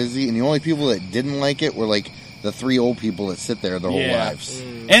so busy, and the only people that didn't like it were like the 3 old people that sit there their whole lives.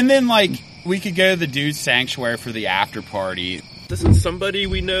 And then like we could go to the dude's sanctuary for the after party. Doesn't somebody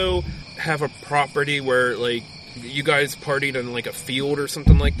we know have a property where like you guys partied in like a field or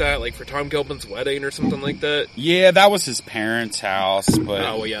something like that, like for Tom Gilpin's wedding or something like that? Yeah, that was his parents' house, but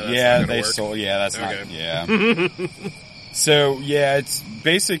Oh, well, yeah, that's not gonna they work. sold. Yeah, that's Okay. not. Yeah. So yeah, it's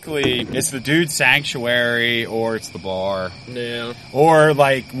basically the dude's sanctuary or it's the bar, Yeah. or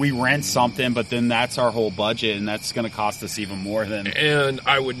like we rent something, but then that's our whole budget, and that's going to cost us even more than. And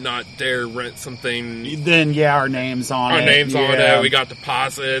I would not dare rent something. Then yeah, our names on Our it. names on yeah. it. We got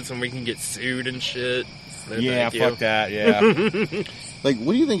deposits, and we can get sued and shit. No, Yeah, thank you. fuck that. Yeah. Like,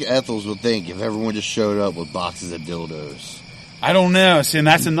 what do you think Ethels would think if everyone just showed up with boxes of dildos? I don't know. See, and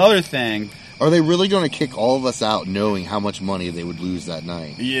that's another thing. Are they really going to kick all of us out knowing how much money they would lose that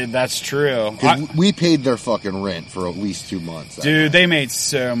night? Yeah, that's true. 'Cause we paid their fucking rent for at least 2 months. that Dude, night. they made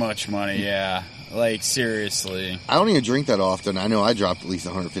so much money. Yeah, like seriously. I don't even drink that often. I know I dropped at least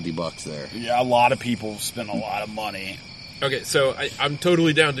 $150 there. Yeah, a lot of people spend a lot of money. Okay, so I'm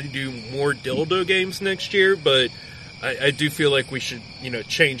totally down to do more dildo games next year, but I do feel like we should,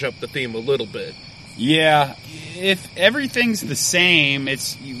 change up the theme a little bit. Yeah, if everything's the same,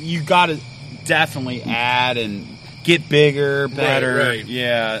 it's you got to definitely add and get bigger, better. Right.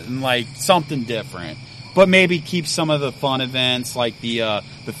 Yeah, and like something different. But maybe keep some of the fun events like the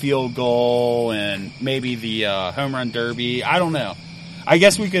field goal and maybe the home run derby. I don't know. I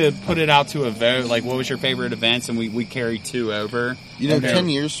guess we could put it out to a vote. Like, what was your favorite events? And we carry 2 over. You know, Okay. 10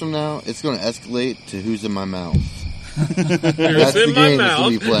 years from now, it's going to escalate to who's in my mouth. Who's That's in the my game that's mouth?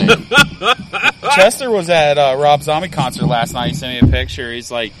 going to be playing. Chester was at Rob Zombie concert last night. He sent me a picture. He's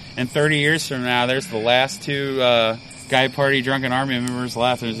like, in 30 years from now, there's the last 2 Guy Party Drunken Army members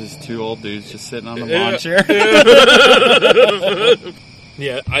left. There's just 2 old dudes just sitting on the lawn chair.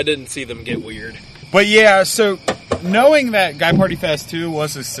 Yeah, I didn't see them get weird. But yeah, so knowing that Guy Party Fest 2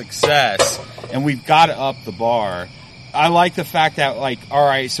 was a success and we've got to up the bar, I like the fact that, like, all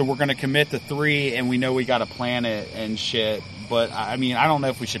right, so we're going to commit to 3 and we know we got to plan it and shit. But, I mean, I don't know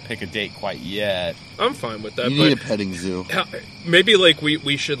if we should pick a date quite yet. I'm fine with that. You need a but petting zoo. maybe, like,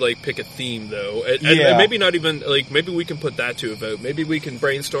 we should, like, pick a theme, though. And Yeah. maybe not even, like, maybe we can put that to a vote. Maybe we can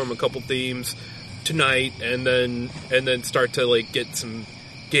brainstorm a couple themes tonight and then start to, like, get some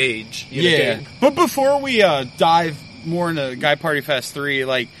gauge. But before we dive more into Guy Party Fest 3,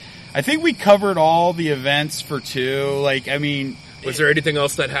 like, I think we covered all the events for 2. Like, I mean... Was there anything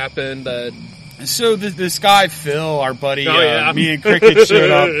else that happened that... So this guy, Phil, our buddy, Oh, yeah. me and Cricket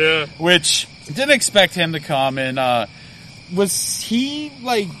showed up, Yeah. which didn't expect him to come. And was he,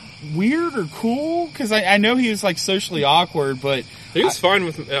 like, weird or cool? Because I know he was, like, socially awkward, but... He was fine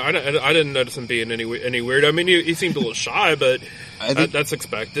with... I didn't notice him being any weird. I mean, he seemed a little shy, but I think, that's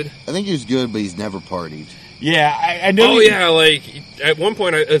expected. I think he was good, but he's never partied. Yeah, I know. Oh, yeah, like, at one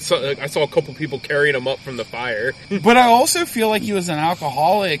point I saw a couple people carrying him up from the fire. But I also feel like he was an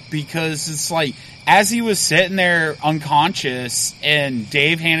alcoholic because it's like, as he was sitting there unconscious and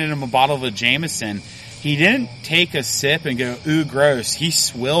Dave handed him a bottle of Jameson, he didn't take a sip and go, ooh, gross. He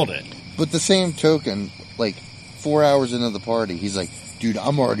swilled it. But the same token, like, 4 hours into the party, he's like, dude,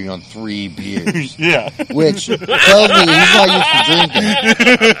 I'm already on 3 beers. Yeah. Which tells me he's not used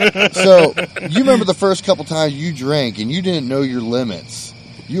to drinking. So, you remember the first couple times you drank and you didn't know your limits.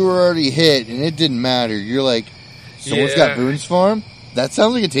 You were already hit and it didn't matter. You're like, someone's got Yeah. Boone's Farm? That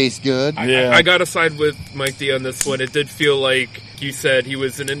sounds like it tastes good. I got to side with Mike D on this one. It did feel like you said he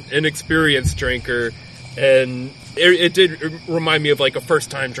was an inexperienced drinker, and it did remind me of like a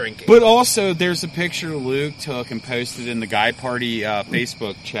first time drinking. But also, there's a picture Luke took and posted in the Guy Party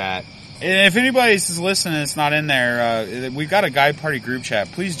Facebook chat. And if anybody's listening that's not in there, we've got a Guy Party group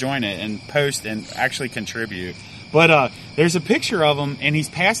chat. Please join it and post and actually contribute. But there's a picture of him, and he's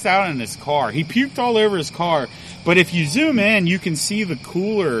passed out in his car. He puked all over his car. But if you zoom in, you can see the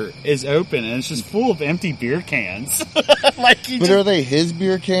cooler is open, and it's just full of empty beer cans. Are they his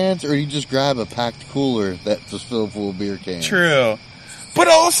beer cans, or you just grab a packed cooler that's just filled full of beer cans? True. But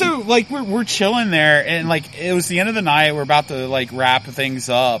also, like, we're chilling there, and, like, it was the end of the night. We're about to, like, wrap things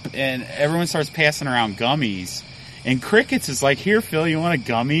up, and everyone starts passing around gummies. And Crickets is like, here, Phil, you want a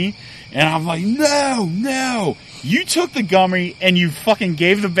gummy? And I'm like, no. You took the gummy, and you fucking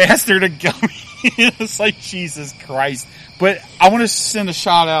gave the bastard a gummy. It's like, Jesus Christ. But I want to send a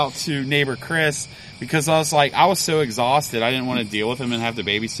shout out to neighbor Chris, because I was so exhausted. I didn't want to deal with him and have to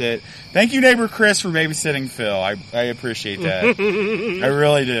babysit. Thank you, neighbor Chris, for babysitting Phil. I appreciate that. I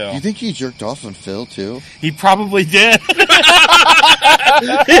really do. You think he jerked off on Phil, too? He probably did. He's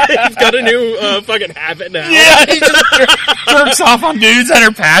got a new fucking habit now. Yeah, he just jerks off on dudes that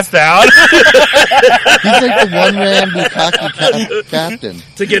are passed out. He's like the one-man bukkake captain.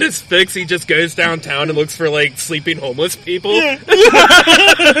 To get his fix, he just goes downtown and looks for, like, sleeping homeless people. Yeah.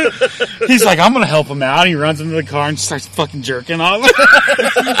 He's like, I'm going to help him out. He runs into the car and starts fucking jerking off.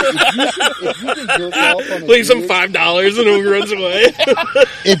 If you can jerk off on a Leaves him dude- $5 and he runs away.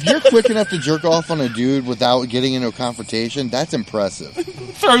 If you're quick enough to jerk off on a dude without getting into a confrontation, that's impressive.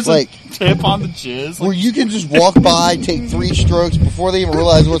 Throws Like- a tip on the jizz. Where you can just walk by, take 3 strokes before they even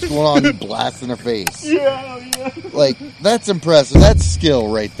realize what's going on, you blast in their face. Yeah. Like, that's impressive. That's skill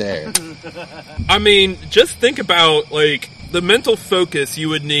right there. I mean, just think about, like, the mental focus you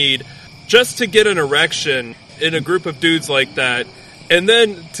would need just to get an erection in a group of dudes like that, and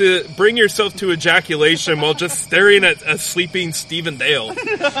then to bring yourself to ejaculation while just staring at a sleeping Stephen Dale. But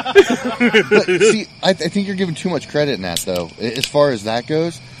see, I think you're giving too much credit in that, though. As far as that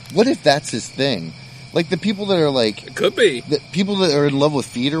goes, what if that's his thing? Like, the people that are like... It could be. The people that are in love with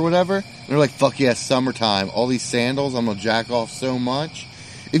feet or whatever, they're like, fuck yeah, summertime. All these sandals, I'm gonna jack off so much.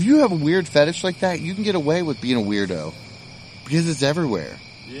 If you have a weird fetish like that, you can get away with being a weirdo. Because it's everywhere.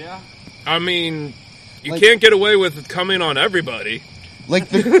 Yeah. I mean, you Like- can't get away with it coming on everybody. Like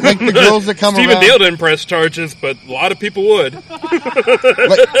the girls that come Stephen around... Dale didn't press charges, but a lot of people would. like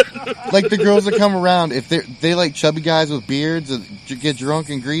the girls that come around, if they like chubby guys with beards that get drunk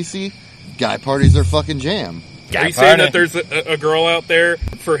and greasy, Guy Party's their fucking jam. Are you saying that there's a girl out there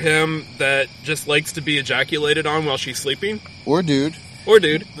for him that just likes to be ejaculated on while she's sleeping? Or dude. Or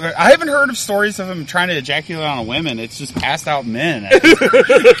dude. I haven't heard of stories of him trying to ejaculate on women. It's just passed out men. And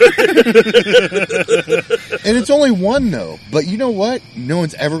it's only one, though. But you know what? No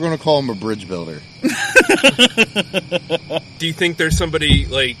one's ever going to call him a bridge builder. Do you think there's somebody,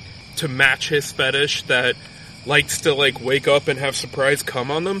 like, to match his fetish that likes to, like, wake up and have surprise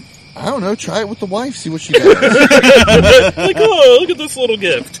come on them? I don't know. Try it with the wife. See what she does. Like, oh, look at this little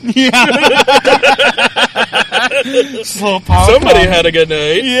gift. Yeah. Somebody had a good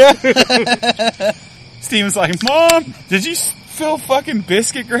night. Yeah. Steven's like, Mom, did you spill fucking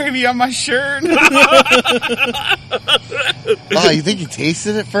biscuit gravy on my shirt? Oh, you think he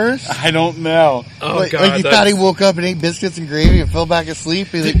tasted it first? I don't know. Oh, like, God. like he thought he woke up and ate biscuits and gravy and fell back asleep.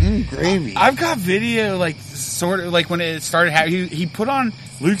 He's like, gravy. I've got video, like, sort of, like, when it started happening, he put on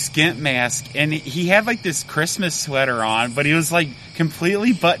Luke's Gimp mask, and he had, like, this Christmas sweater on, but he was, like,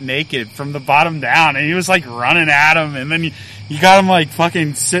 completely butt naked from the bottom down, and he was, like, running at him, and then you got him, like,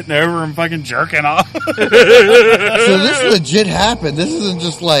 fucking sitting over and fucking jerking off. So this legit happened. This isn't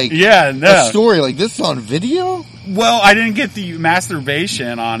just, like, Yeah, no. a story. Like, this is on video? Well, I didn't get the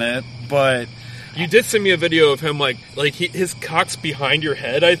masturbation on it, but... You did send me a video of him, like his cock's behind your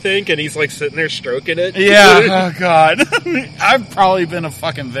head, I think, and he's, like, sitting there stroking it. Yeah, oh god. I've probably been a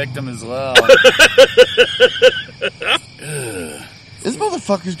fucking victim as well. This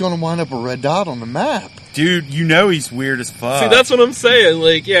motherfucker's going to wind up a red dot on the map. Dude, you know he's weird as fuck. See, that's what I'm saying.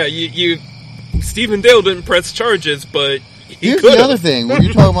 Like, yeah, you Stephen Dale didn't press charges, but he Here's could've. the other thing. When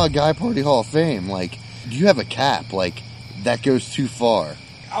you're talking about Guy Party Hall of Fame, like, you have a cap. Like, that goes too far.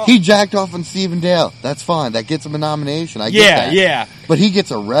 He jacked off on Stephen Dale. That's fine. That gets him a nomination. I get that. Yeah. But he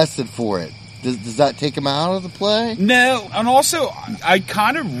gets arrested for it. Does that take him out of the play? No, and also, I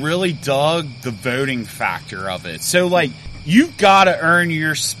kind of really dug the voting factor of it. So, like, you've got to earn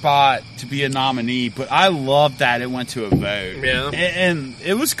your spot to be a nominee, but I love that it went to a vote. Yeah. And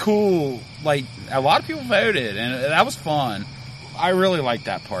it was cool. Like, a lot of people voted, and that was fun. I really like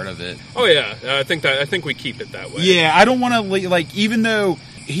that part of it. Oh yeah, I think we keep it that way. Yeah, I don't want to like, even though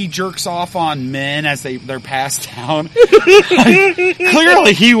he jerks off on men as they're passed down.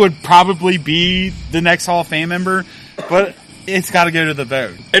 Clearly, he would probably be the next Hall of Fame member, but it's got to go to the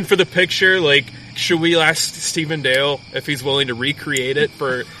vote. And for the picture, like, should we ask Stephen Dale if he's willing to recreate it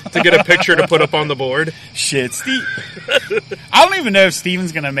to get a picture to put up on the board? Shit, Steve. I don't even know if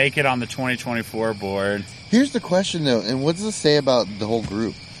Steven's going to make it on the 2024 board. Here's the question, though, and what does it say about the whole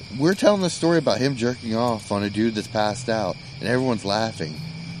group? We're telling the story about him jerking off on a dude that's passed out, and everyone's laughing.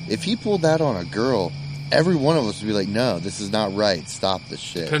 If he pulled that on a girl, every one of us would be like, no, this is not right. Stop this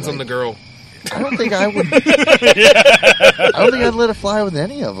shit. Depends on the girl. I don't think I would. I don't think I'd let it fly with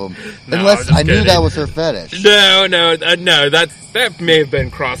any of them, unless I knew that was her fetish. No, that may have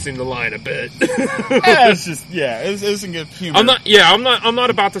been crossing the line a bit. It's just, it isn't good humor. I'm not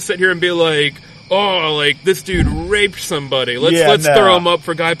about to sit here and be like, oh, like this dude raped somebody. Let's throw him up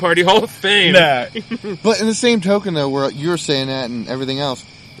for Guy Party Hall of Fame. Nah. But in the same token, though, where you're saying that and everything else,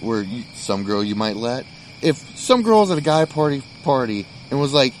 where some girl you might let, if some girl's at a Guy Party and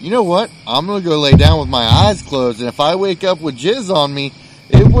was like, you know what, I'm going to go lay down with my eyes closed, and if I wake up with jizz on me,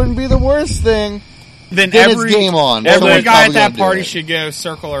 it wouldn't be the worst thing. Then it's game on. Every guy at that party should go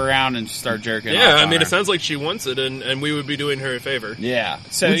circle around and start jerking off. Yeah, I mean, her. it sounds like she wants it, and we would be doing her a favor. Yeah.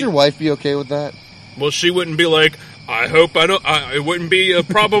 So would your wife be okay with that? Well, she wouldn't be like, I hope I don't. It wouldn't be a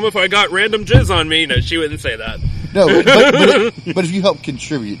problem if I got random jizz on me. No, she wouldn't say that. No, but if you help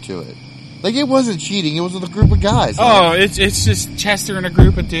contribute to it. Like, it wasn't cheating, it was with a group of guys. Oh, it's just Chester and a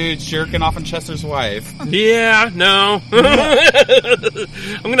group of dudes jerking off on Chester's wife. Yeah, no.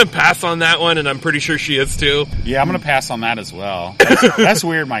 I'm going to pass on that one, and I'm pretty sure she is too. Yeah, I'm going to pass on that as well. That's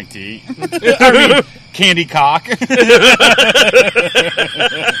weird, Mike D. I mean, Candy Cock.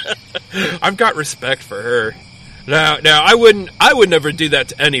 I've got respect for her. Now, I would never do that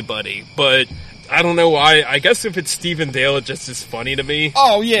to anybody, but I don't know why. I guess if it's Stephen Dale, it just is funny to me.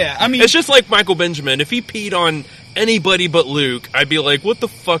 Oh, yeah. I mean, it's just like Michael Benjamin. If he peed on anybody but Luke, I'd be like, what the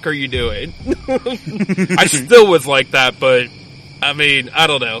fuck are you doing? I still was like that, but I mean, I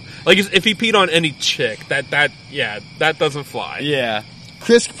don't know. Like, if he peed on any chick, that doesn't fly. Yeah.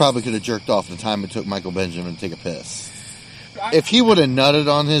 Chris probably could have jerked off the time it took Michael Benjamin to take a piss. If he would have nutted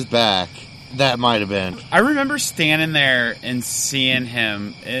on his back, that might have been. I remember standing there and seeing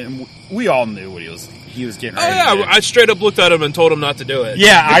him, and we all knew what he was getting ready to do. I straight up looked at him and told him not to do it.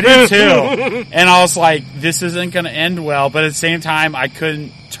 Yeah, I did too. And I was like, this isn't going to end well, but at the same time, I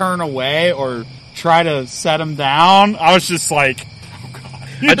couldn't turn away or try to set him down. I was just like, oh God.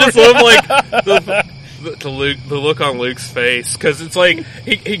 I just love, like, the look on Luke's face, because it's like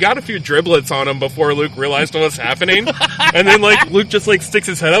he got a few driblets on him before Luke realized what was happening, and then like Luke just like sticks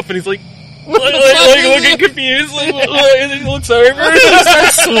his head up and he's like looking confused, and he looks over and he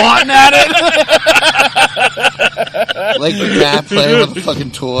starts swatting at it like the cat playing with a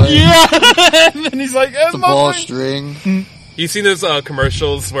fucking toy. Yeah. And then he's like, it's a ball of string. You seen those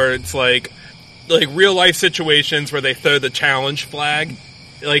commercials where it's like real life situations where they throw the challenge flag?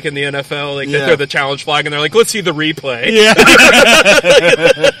 Like in the NFL, like they throw the challenge flag and they're like, let's see the replay. Yeah.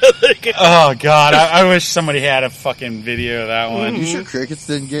 Oh, God. I wish somebody had a fucking video of that one. You sure Crickets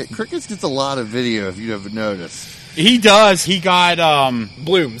didn't get... Crickets gets a lot of video, if you haven't noticed. He does. He got,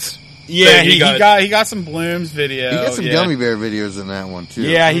 Blooms. Yeah, he got some Blooms video. He got some Gummy Bear videos in that one, too.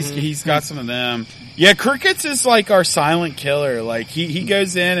 Yeah, he's got some of them. Yeah, Crickets is like our silent killer. Like, he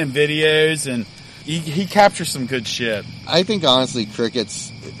goes in and videos and he captures some good shit. I think, honestly,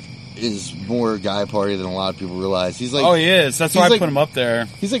 Crickets is more Guy Party than a lot of people realize. He's like... Oh, he is. That's why I put him up there.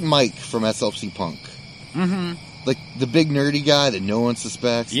 He's like Mike from SLC Punk. Mm-hmm. Like, the big nerdy guy that no one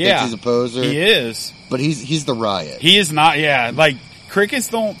suspects. Yeah. Thinks he's a poser. He is. But he's the riot. He is not, yeah. Like, Crickets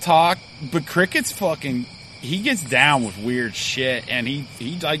don't talk, but Crickets fucking... He gets down with weird shit, and he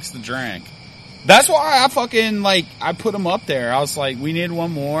likes to drink. That's why I fucking, like, I put him up there. I was like, we need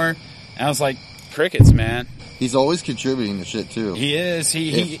one more. And I was like, Crickets, man. He's always contributing to shit, too. He is.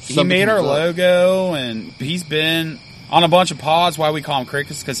 He made our logo, and he's been on a bunch of pods. Why we call him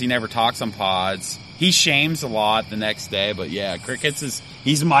Crickets? Because he never talks on pods. He shames a lot the next day, but yeah, Crickets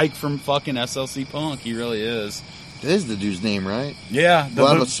he's Mike from fucking SLC Punk. He really is. That is the dude's name, right? Yeah. The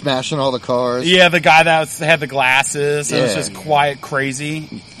one was smashing all the cars. Yeah, the guy that had the glasses. It was just quiet, crazy.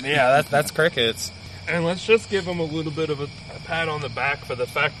 Yeah, that's Crickets. And let's just give him a little bit of a pat on the back for the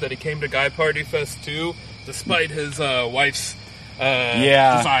fact that he came to Guy Party Fest 2, despite his wife's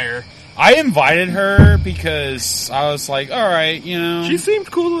desire. I invited her because I was like, all right, you know. She seemed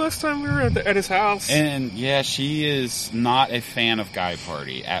cool the last time we were at his house. And, yeah, she is not a fan of Guy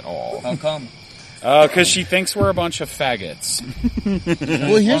Party at all. How come? Because she thinks we're a bunch of faggots.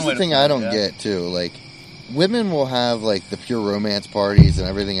 Well, here's the thing I don't get, too. Like, women will have, like, the pure romance parties and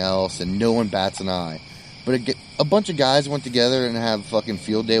everything else, and no one bats an eye. But a bunch of guys went together and have fucking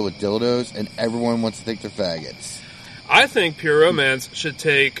field day with dildos, and everyone wants to think they're faggots. I think Pure Romance should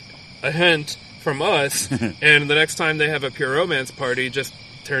take a hint from us, and the next time they have a Pure Romance party, just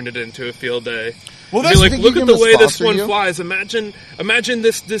turn it into a field day. Well, that's like, look at the way this one you? flies. Imagine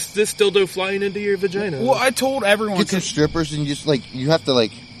this dildo flying into your vagina. Well, I told everyone. Get some strippers and you have to,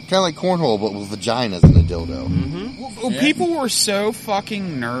 like, kind of like cornhole, but with vaginas in a dildo. Mm-hmm. Well, people were so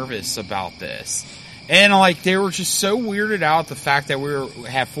fucking nervous about this. And, like, they were just so weirded out the fact that we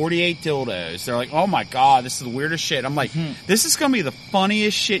have 48 dildos. They're like, oh my god, this is the weirdest shit. I'm like, this is going to be the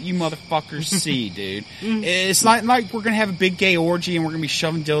funniest shit you motherfuckers see, dude. It's not like we're going to have a big gay orgy and we're going to be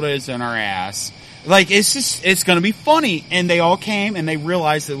shoving dildos in our ass. Like, it's going to be funny. And they all came and they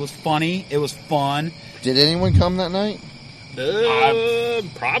realized it was funny. It was fun. Did anyone come that night?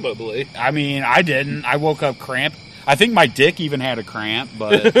 Probably. I mean, I didn't. I woke up cramped. I think my dick even had a cramp,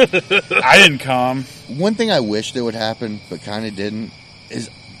 but I didn't come. One thing I wish that would happen, but kind of didn't, is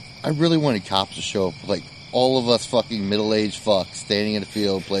I really wanted cops to show up, like, all of us fucking middle-aged fucks standing in the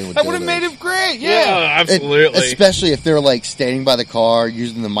field playing with dildos. That would have made it great, Yeah, absolutely. Especially if they're, like, standing by the car,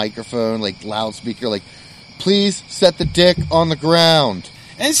 using the microphone, like, loudspeaker, like, please set the dick on the ground.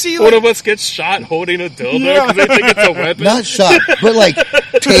 And see, one of us gets shot holding a dildo because they think it's a weapon. Not shot, but like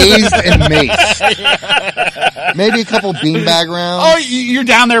tased and maced. Maybe a couple beanbag rounds. Oh, you're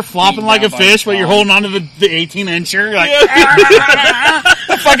down there flopping like a fish, but you're holding onto the 18-incher. You're like,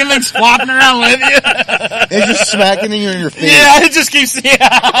 the fucking thing's flopping around with you. It's just smacking you in your face. Yeah, it just keeps.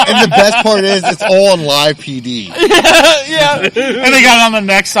 Yeah. And the best part is, it's all on live PD. Yeah. And they got on the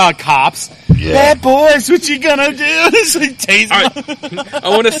next cops. Yeah. Bad boys, what you gonna do? It's like tasing. I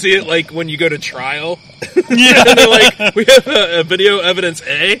want to see it like when you go to trial. Yeah. They're like, we have a video evidence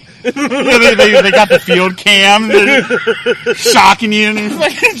A. Yeah, they got the field cam. They're shocking you. And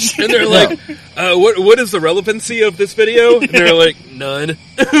they're like, what is the relevancy of this video? And they're like, none.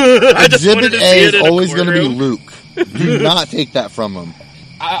 I just Exhibit A is always going to be Luke. Do not take that from him.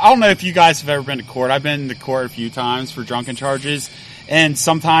 I don't know if you guys have ever been to court. I've been to court a few times for drunken charges. And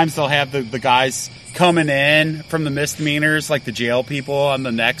sometimes they'll have the guys coming in from the misdemeanors, like the jail people on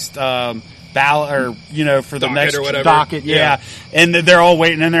the next ballot, or, you know, for the docket next or whatever. docket. Yeah. And they're all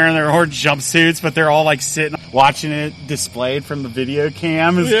waiting in there in their orange jumpsuits, but they're all like sitting watching it displayed from the video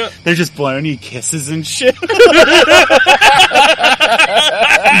cam. Yeah. They're just blowing you kisses and shit.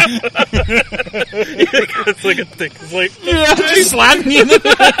 It's like a thick, it's like, just slapping you.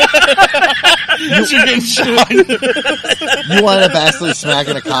 You're getting shot. You wind up actually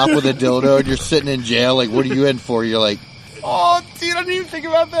smacking a cop with a dildo and you're sitting in jail, like, what are you in for? You're like, oh, dude, I didn't even think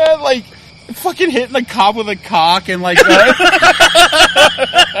about that. Like, fucking hitting a cop with a cock and like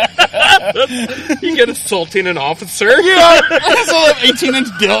you get assaulting an officer. Yeah, it's an 18-inch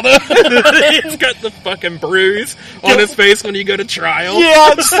dildo. He's got the fucking bruise on his face when you go to trial.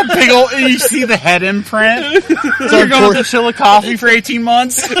 Yeah, just a big old, and you see the head imprint. So you're going to chill a coffee for 18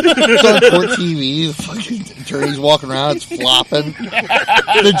 months. it's on court TV, the fucking attorney's walking around, it's flopping.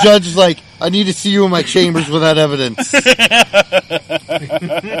 The judge is like, I need to see you in my chambers without evidence.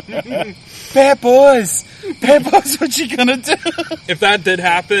 Bad boys, what you gonna do? If that did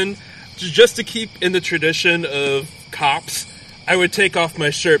happen, just to keep in the tradition of cops, I would take off my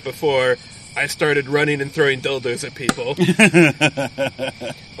shirt before I started running and throwing dildos at people.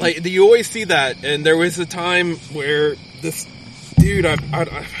 Like, you always see that, and there was a time where this dude, I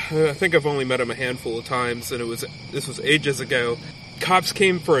think I've only met him a handful of times, and this was ages ago. Cops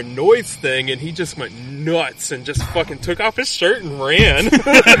came for a noise thing, and he just went nuts and just fucking took off his shirt and ran.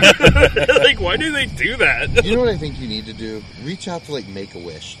 Like, why do they do that? You know what I think you need to do? Reach out to, like,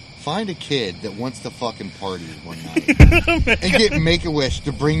 Make-A-Wish. Find a kid that wants to fucking party one night. And get Make-A-Wish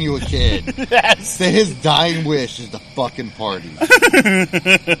to bring you a kid. Yes. Say his dying wish is to fucking party.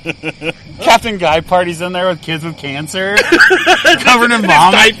 Captain Guy parties in there with kids with cancer. Covered in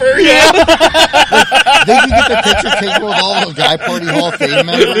vomit. Diaper, yeah. They can get the picture taken with all the Guy Party Hall of Fame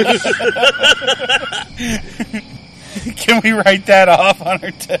members. Can we write that off on our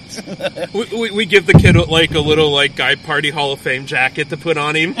text? We give the kid like a little like Guy Party Hall of Fame jacket to put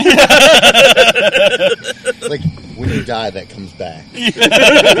on him. Like, when you die, that comes back.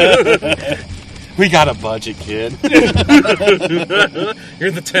 We got a budget, kid. You're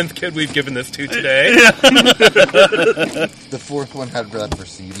the 10th kid we've given this to today. The fourth one had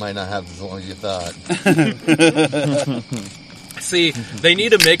leprosy. You might not have as long as you thought. See, they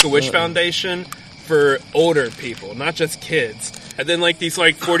need a Make-A-Wish Foundation for older people, not just kids. And then like these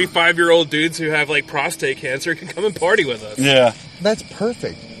like 45-year-old dudes who have like prostate cancer can come and party with us. Yeah. That's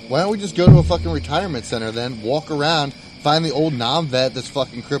perfect. Why don't we just go to a fucking retirement center then, walk around, find the old non-vet that's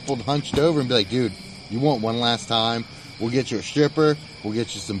fucking crippled, hunched over, and be like, dude, you want one last time? We'll get you a stripper. We'll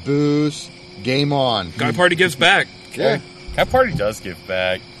get you some booze. Game on. Guy party gives back. Yeah. Guy party does give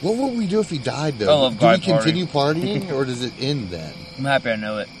back. What would we do if he died, I though? love Do Guy we continue partying, or does it end then? I'm happy I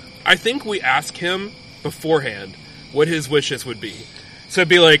know it. I think we ask him beforehand what his wishes would be. So it'd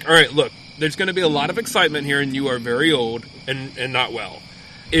be like, all right, look, there's going to be a lot of excitement here, and you are very old and not well.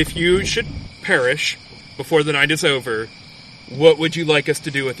 If you should perish before the night is over, what would you like us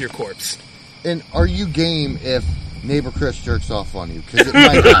to do with your corpse? And are you game if neighbor Chris jerks off on you? Because it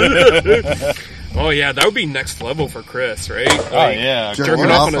might happen. Oh, yeah, that would be next level for Chris, right? Oh, yeah. Jerking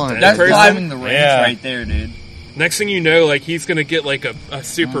off on a dead That's person. climbing the range Yeah. right there, dude. Next thing you know, like, he's going to get, like, a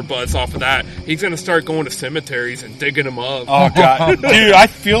super buzz off of that. He's going to start going to cemeteries and digging them up. Oh, God. Dude, I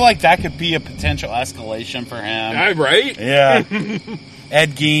feel like that could be a potential escalation for him. Yeah, right? Yeah.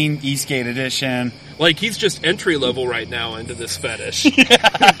 Ed Gein, Eastgate Edition. Like, he's just entry level right now into this fetish.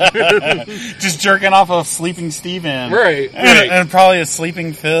 Just jerking off a sleeping Steven. Right, And, right. and probably a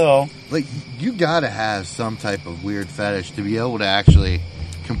sleeping Phil. Like, you gotta have some type of weird fetish to be able to actually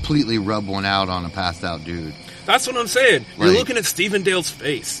completely rub one out on a passed out dude. That's what I'm saying. You're Like- looking at Stephen Dale's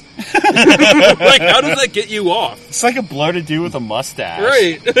face. Like, how does that get you off? It's like a bloated dude with a mustache.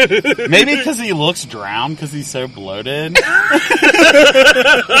 Right. Maybe because he looks drowned because he's so bloated. He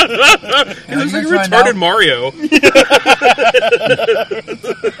looks like a retarded Mario.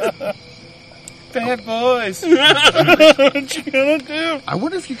 Bad boys. What you gonna do? I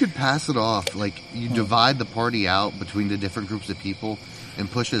wonder if you could pass it off. Like, you divide the party out between the different groups of people and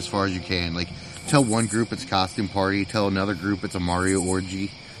push it as far as you can. Like, tell one group it's costume party, tell another group it's a Mario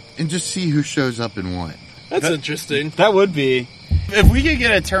orgy, and just see who shows up and what. That's interesting. That would be. If we could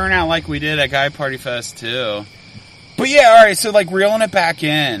get a turnout like we did at Guy Party Fest, too. But yeah, alright, so like reeling it back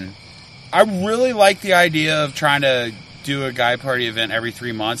in. I really like the idea of trying to do a Guy Party event every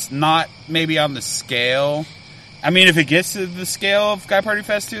 3 months. Not maybe on the scale. I mean, if it gets to the scale of Guy Party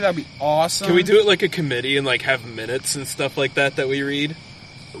Fest 2, that'd be awesome. Can we do it like a committee and like have minutes and stuff like that we read?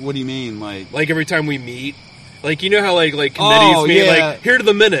 What do you mean? Like Like every time we meet? Like, you know how like committees meet, yeah. like, here are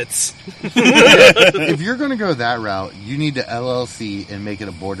the minutes. If you're going to go that route, you need to LLC and make it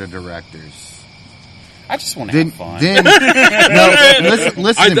a board of directors. I just want to Then, have fun. then no,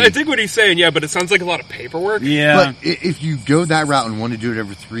 listen to me. I think what he's saying, yeah, but it sounds like a lot of paperwork. Yeah. But if you go that route and want to do it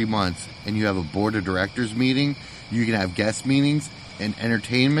every 3 months and you have a board of directors meeting, you can have guest meetings and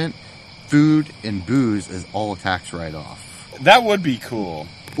entertainment, food, and booze is all a tax write-off. That would be cool.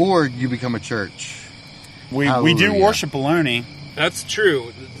 Or you become a church. We do Hallelujah. worship baloney. That's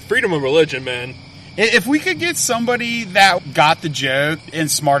true. Freedom of religion, man. If we could get somebody that got the joke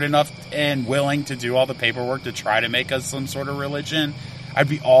and smart enough and willing to do all the paperwork to try to make us some sort of religion, I'd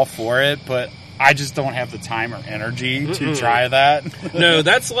be all for it, but I just don't have the time or energy to try that. No,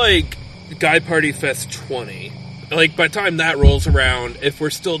 that's like Guy Party Fest 20. Like, by the time that rolls around, if we're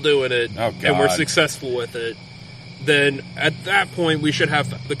still doing it Oh, and we're God. successful with it, then at that point we should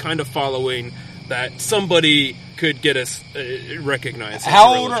have the kind of following that somebody could get us recognized. as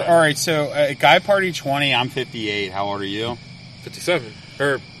How a old are, religion. all right, so Guy Party 20, I'm 58. How old are you? 57.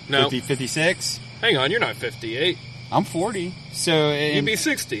 Or, no, 56? hang on, you're not 58. I'm 40. So You'd in, be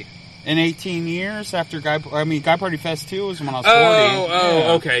 60. in 18 years after Guy Party Fest 2 was when I was 40. Oh,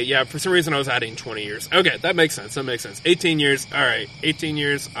 Yeah. okay. Yeah, for some reason I was adding 20 years. Okay, that makes sense. 18 years. All right, 18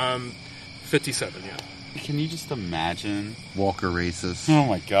 years. 57, yeah. Can you just imagine? Walker races. Oh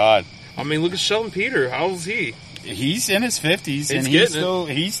my God. I mean, look at Sheldon Peter. How old is he? He's in his 50s and getting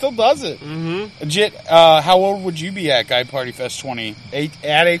he still does it. Mm-hmm. Jit, how old would you be at Guy Party Fest 20?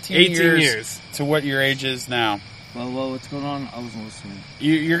 At 18 years. To what your age is now? Well, what's going on? I wasn't listening.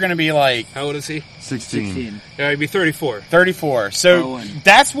 You're going to be like How old is he? 16. 16. Yeah, he'd be 34. 34. So Oh, and-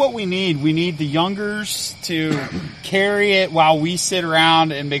 that's what we need. We need the youngers to carry it while we sit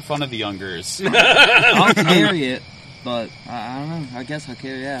around and make fun of the youngers. I'll carry it, but I don't know. I guess I'll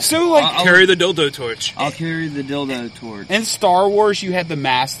carry it. So, like, I'll Carry the dildo torch. I'll carry the dildo torch. in Star Wars, you had the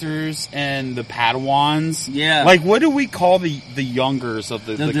Masters and the Padawans. Yeah. Like, what do we call the youngers of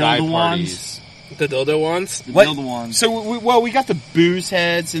the Guy dildo parties? The dildo ones? The What- dildo ones. So, we got the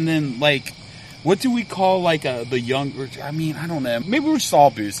Boozeheads, and then, like, what do we call, like, the younger... I mean, I don't know. Maybe we're just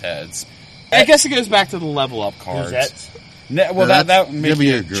all Boozeheads. I guess it goes back to the level up cards. Boozettes? No, well, No, that would make that'd be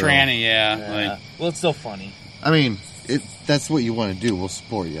you a a girl. tranny, yeah. Yeah. Like, Well, it's still funny. I mean, that's what you want to do. We'll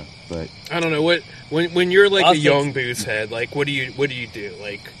support you. But I don't know. When you're like I'll a take- young booze head, like, what do you do?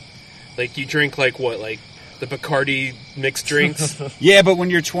 Like, Like you drink like the Bacardi mixed drinks. Yeah, but when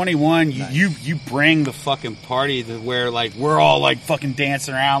you're 21, you bring the fucking party to where like we're all like fucking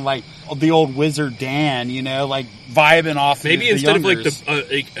dancing around like the old Wizard Dan, like vibing off. Maybe the instead youngers. of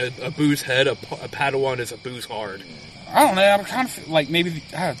like a booze head, a Padawan is a booze hard. I don't know. I'm kind of like maybe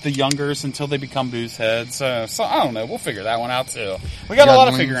the youngers until they become booze heads. So I don't know. We'll figure that one out too. We got a lot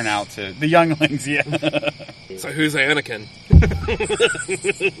of figuring out too. The younglings, yeah. So who's Anakin?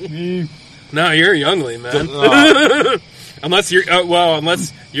 No, you're a youngling, man. Unless you're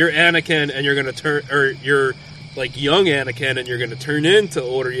Anakin and you're gonna turn, or you're like young Anakin and you're gonna turn into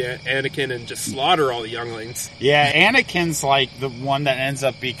older Anakin and just slaughter all the younglings. Yeah, Anakin's like the one that ends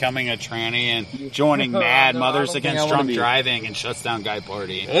up becoming a tranny and joining Mad Mothers Against Drunk Driving and shuts down Guy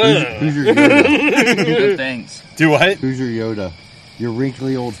Party. Who's your Yoda? Good things. Do what? Who's your Yoda? Your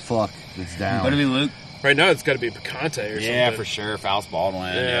wrinkly old fuck that's down. What do we, Luke? Right now, it's got to be Picante or something. Yeah, for sure. Faust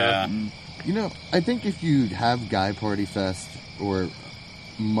Baldwin. Yeah. I think if you have Guy Party Fest or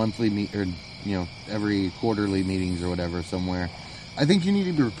monthly every quarterly meetings or whatever somewhere, I think you need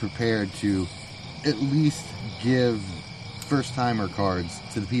to be prepared to at least give first-timer cards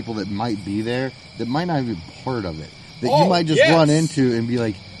to the people that might be there that might not be part of it. That you might just run into and be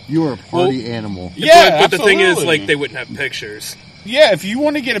like, you're a party animal. Yeah, but the thing is, absolutely. like, they wouldn't have pictures. Yeah, if you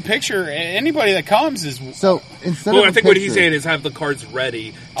want to get a picture, anybody that comes is... So, instead Well, of I think what he's saying is have the cards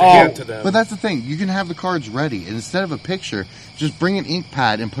ready to hand to them. But that's the thing. You can have the cards ready, and instead of a picture, just bring an ink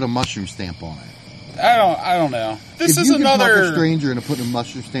pad and put a mushroom stamp on it. I don't know. This if is you can another... talk a stranger into putting a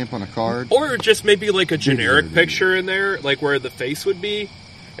mushroom stamp on a card... Or just maybe like a generic Digitally. picture in there, like where the face would be.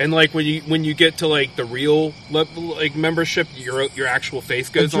 And like when you get to like the real like membership, your actual face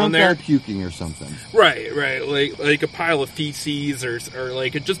goes on there. Guy puking or something. Right. Like a pile of feces or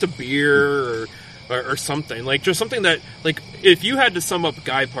like just a beer or something. Like just something that, like, if you had to sum up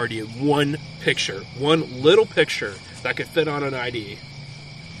Guy Party in one picture, one little picture that could fit on an ID,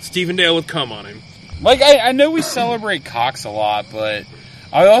 Stephen Dale would come on him. Like, I know we celebrate cocks a lot, but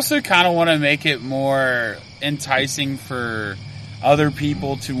I also kind of want to make it more enticing for other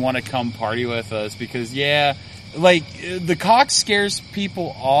people to want to come party with us, because like the cock scares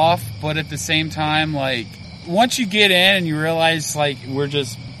people off, but at the same time, like once you get in and you realize like we're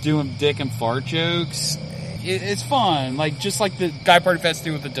just doing dick and fart jokes, it's fun. Like just like the Guy Party Fest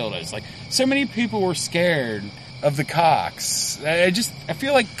do with the dildos. Like so many people were scared of the cocks. I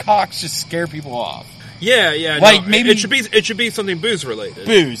feel like cocks just scare people off. Yeah. Like, no, maybe- it should be something booze related.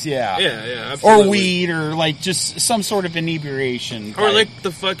 Booze, yeah. Yeah, absolutely. Or weed, or like just some sort of inebriation. Or type. like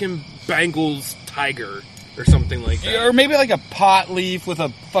the fucking Bengals tiger or something like that. Or maybe like a pot leaf with a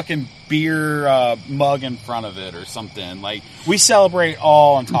fucking beer mug in front of it or something. Like, we celebrate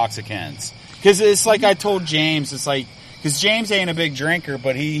all intoxicants. Because it's like I told James, it's like, because James ain't a big drinker,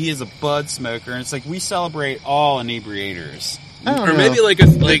 but he is a bud smoker, and it's like we celebrate all inebriators. I don't Or know. maybe like I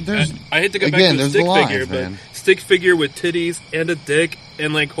hate to go back Again, to the there's stick lines, figure, man. but stick figure with titties and a dick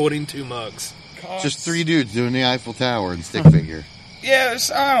and like holding two mugs. Just three dudes doing the Eiffel Tower and stick figure. Yeah,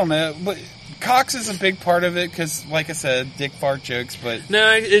 I don't know, but Cox is a big part of it because, like I said, dick fart jokes. But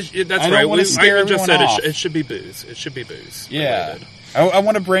No, that's I don't right. wanna scare I just everyone said off. it should be booze. It should be booze. yeah, related. I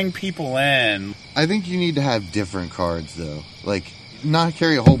want to bring people in. I think you need to have different cards though. Like not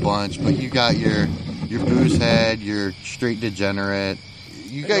carry a whole bunch, but you got your booze head, your straight degenerate.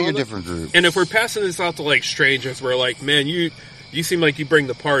 You got your different groups. And if we're passing this out to like strangers, we're like, man, you seem like you bring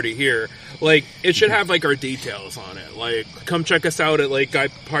the party here. Like, it should have like our details on it. Like, come check us out at like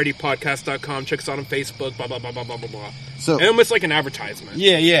guypartypodcast.com. Check us out on Facebook. Blah blah blah blah blah blah blah. So And almost like an advertisement.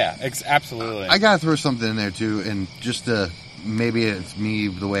 Yeah, absolutely. I gotta throw something in there too, and just maybe it's me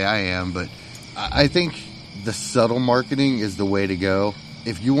the way I am, but I think the subtle marketing is the way to go.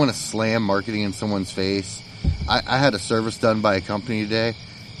 If you want to slam marketing in someone's face, I had a service done by a company today,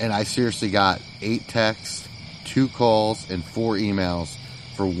 and I seriously got 8 texts, 2 calls, and 4 emails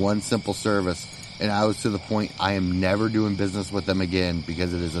for one simple service. And I was to the point I am never doing business with them again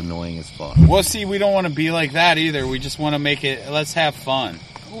because it is annoying as fuck. Well, see, we don't want to be like that either. We just want to make it, let's have fun.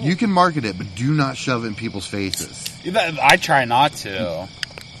 You can market it, but do not shove it in people's faces. I try not to.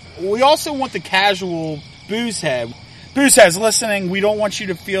 We also want the casual boozehead. Boozeheads listening, we don't want you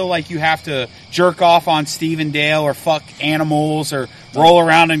to feel like you have to jerk off on Stephen Dale or fuck animals or roll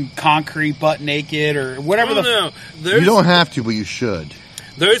around in concrete butt naked or whatever No. You don't have to, but you should.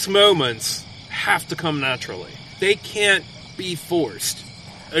 Those moments have to come naturally. They can't be forced.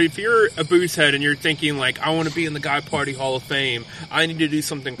 If you're a boozehead and you're thinking like, I want to be in the Guy Party Hall of Fame, I need to do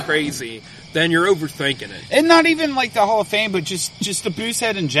something crazy, then you're overthinking it. And not even like the Hall of Fame, but just the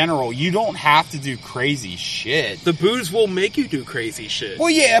Boozehead in general. You don't have to do crazy shit. The booze will make you do crazy shit. Well,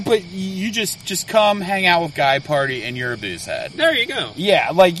 yeah, but you just come hang out with Guy Party and you're a Boozehead. There you go.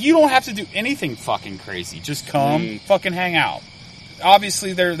 Yeah, like you don't have to do anything fucking crazy. Just come fucking hang out.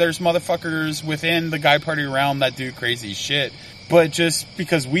 Obviously, there's motherfuckers within the Guy Party realm that do crazy shit, but just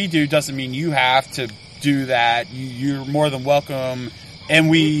because we do doesn't mean you have to do that. You're more than welcome. And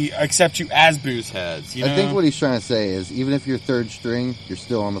we accept you as Boozeheads, you know? I think what he's trying to say is, even if you're third string, you're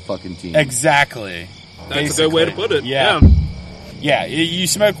still on the fucking team. Exactly. That's a good way to put it. Yeah. Yeah, you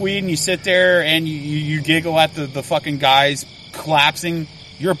smoke weed and you sit there and you giggle at the fucking guys collapsing,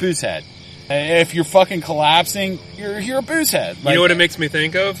 you're a Boozehead. If you're fucking collapsing, you're a Boozehead. Like, you know what it makes me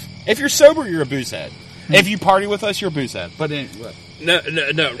think of? If you're sober, you're a Boozehead. If you party with us, you're a Boozehead. But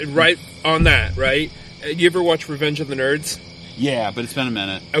No, right on that, right? You ever watch Revenge of the Nerds? Yeah, but it's been a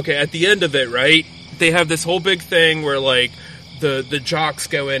minute. Okay, at the end of it, right, they have this whole big thing where, like, the jocks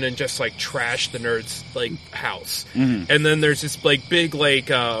go in and just, like, trash the nerds, like, house. Mm-hmm. And then there's this, like, big, like,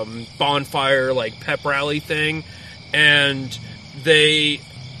 bonfire, like, pep rally thing. And they,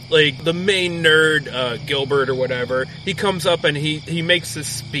 like, the main nerd, Gilbert or whatever, he comes up and he makes this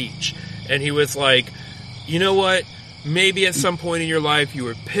speech. And he was like, you know what? Maybe at some point in your life you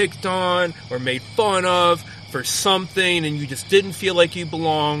were picked on or made fun of for something and you just didn't feel like you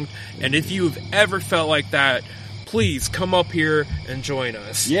belonged. And if you've ever felt like that, please come up here and join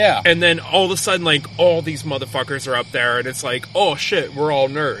us. Yeah. And then all of a sudden, like, all these motherfuckers are up there and it's like, oh shit, we're all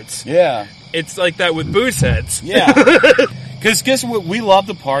nerds. Yeah. It's like that with Boozeheads. Yeah. Because guess what? We love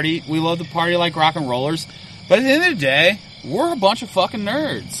to party. We love to party like rock and rollers. But at the end of the day, we're a bunch of fucking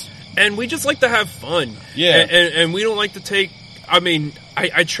nerds. And we just like to have fun. Yeah. And we don't like to take... I mean,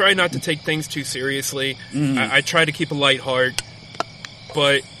 I try not to take things too seriously. Mm-hmm. I try to keep a light heart.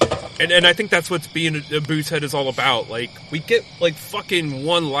 But... And I think that's what being a Boozehead is all about. Like, we get, like, fucking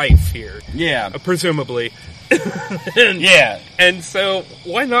one life here. Yeah. Presumably. Yeah. And so,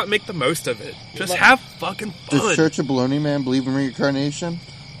 why not make the most of it? Just have fucking fun. Does Church of Baloney Man believe in reincarnation?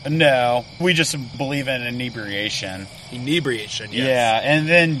 No. We just believe in inebriation. Inebriation, yes. Yeah, and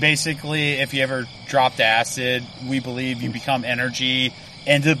then basically, if you ever dropped acid, we believe you become energy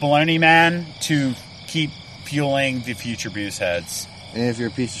into Baloney Man to keep fueling the future Boozeheads. And if you're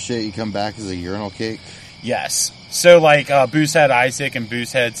a piece of shit, you come back as a urinal cake? Yes. So, like, Boozehead Isaac and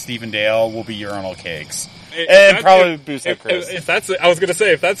Boozehead Stephen Dale will be urinal cakes. And probably Boozehead Chris. If that's, I was going to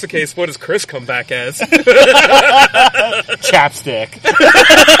say, if that's the case, what does Chris come back as? Chapstick.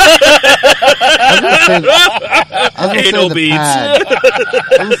 I was Anal going beads.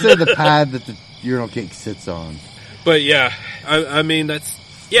 to say the pad that the urinal cake sits on. But yeah, I mean, that's...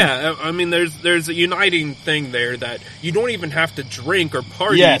 Yeah, I mean, there's a uniting thing there that you don't even have to drink or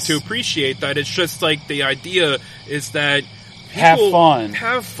party to appreciate that. It's just like the idea is that people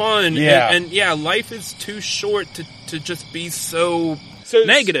have fun. Yeah. And yeah, life is too short to just be so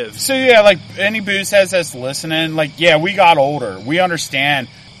negative. So yeah, like any Boozeheads that's listening, like, yeah, we got older. We understand.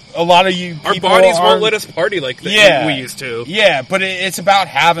 A lot of you people our bodies won't let us party like we used to. Yeah, but it's about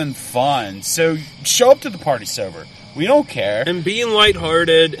having fun. So show up to the party sober. We don't care. And being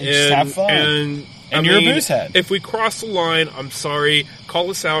lighthearted and just have fun. And you're a Boozehead. If we cross the line, I'm sorry. Call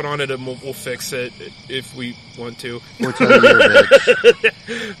us out on it and we'll fix it if we want to. We'll tell you you're a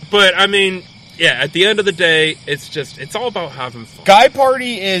bitch. But, I mean, yeah, at the end of the day, it's all about having fun. Guy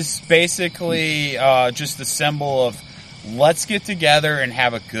Party is basically just the symbol of let's get together and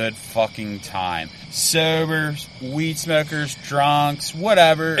have a good fucking time. Sobers, weed smokers, drunks,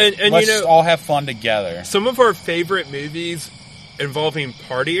 whatever. And let's you know, all have fun together. Some of our favorite movies involving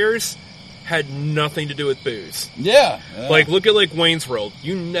partiers had nothing to do with booze. Yeah. Like, look at, like, Wayne's World.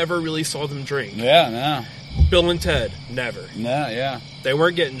 You never really saw them drink. Yeah, no. Bill and Ted, never. No, yeah. They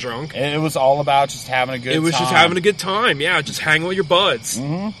weren't getting drunk. It was all about just having a good time. It was just having a good time, yeah. Just hanging with your buds.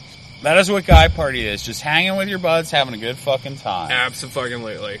 Mm-hmm. That is what Guy Party is. Just hanging with your buds, having a good fucking time.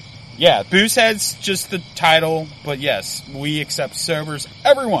 Absolutely. Yeah, Boozehead's just the title, but yes, we accept sobers,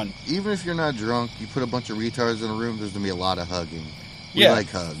 everyone. Even if you're not drunk, you put a bunch of retards in a room, there's going to be a lot of hugging. We like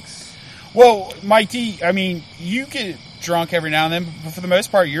hugs. Well, Mike D, I mean, you get drunk every now and then, but for the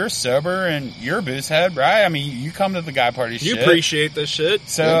most part, you're sober and you're a Boozehead, right? I mean, you come to the Guy Party shit. You appreciate this shit.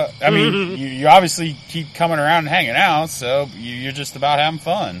 So, I mean, you obviously keep coming around and hanging out, so you're just about having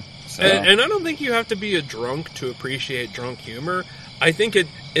fun. So. And I don't think you have to be a drunk to appreciate drunk humor. I think it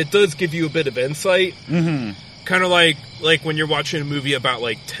does give you a bit of insight. Mm-hmm. Kind of like when you're watching a movie about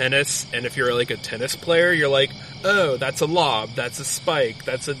like tennis, and if you're like a tennis player, you're like, oh, that's a lob, that's a spike,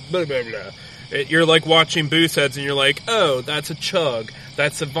 that's a blah blah blah. You're like watching Boozeheads, and you're like, oh, that's a chug,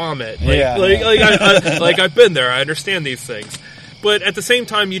 that's a vomit. Like I've been there. I understand these things. But at the same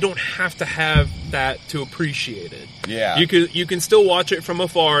time, you don't have to have that to appreciate it. Yeah. You can still watch it from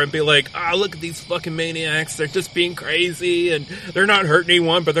afar and be like, look at these fucking maniacs. They're just being crazy, and they're not hurting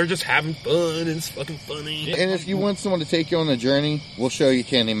anyone, but they're just having fun, and it's fucking funny. And if you want someone to take you on a journey, we'll show you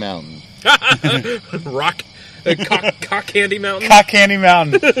Candy Mountain. Cock Candy Mountain? Cock Candy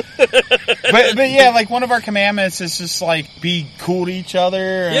Mountain. but yeah, like one of our commandments is just like be cool to each other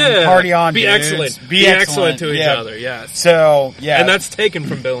and party on. Be dudes. excellent. Be excellent to each other, yes. So, yeah. And that's taken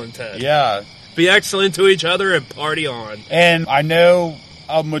from Bill and Ted. Yeah. Be excellent to each other and party on. And I know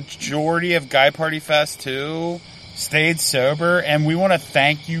a majority of Guy Party Fest too stayed sober, and we want to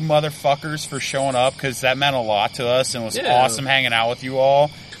thank you motherfuckers for showing up, because that meant a lot to us and was awesome hanging out with you all.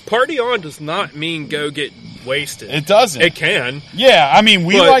 Party on does not mean go get wasted. It doesn't. It can. Yeah, I mean,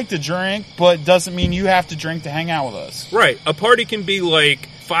 we like to drink, but doesn't mean you have to drink to hang out with us. Right. A party can be like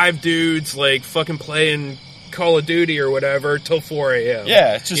 5 dudes like fucking playing Call of Duty or whatever till 4 a.m.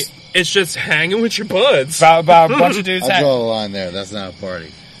 Yeah, it's just hanging with your buds. About a bunch of dudes. I draw the line there. That's not a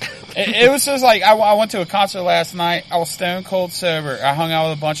party. It was just like, I went to a concert last night. I was stone cold sober. I hung out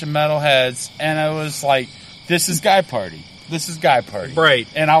with a bunch of metalheads, and I was like, this is Guy Party. This is Guy Party. Right.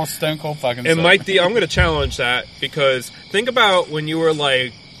 And I was stone cold fucking sober. And Mike D, I'm going to challenge that, because think about when you were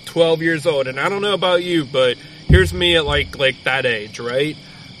like 12 years old, and I don't know about you, but here's me at like that age, right?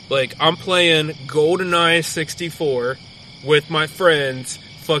 Like, I'm playing GoldenEye 64 with my friends,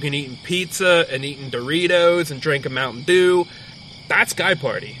 fucking eating pizza and eating Doritos and drinking Mountain Dew. That's Guy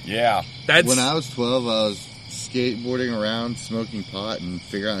Party. Yeah. When I was 12, I was skateboarding around, smoking pot, and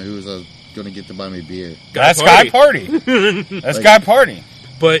figuring out who was going to get to buy me beer. That's Guy Party. That's Guy Party.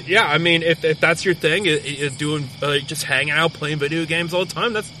 But yeah, I mean, if that's your thing, doing just hanging out, playing video games all the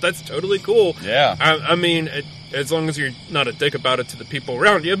time, that's totally cool. Yeah. I mean, as long as you're not a dick about it to the people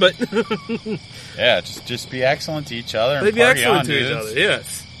around you, but yeah, just be excellent to each other. And be excellent to dudes. each other.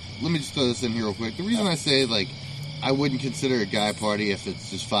 Yes. Let me just throw this in here real quick. The reason I say like I wouldn't consider a guy party if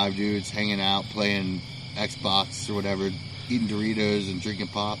it's just 5 dudes hanging out, playing Xbox or whatever, eating Doritos and drinking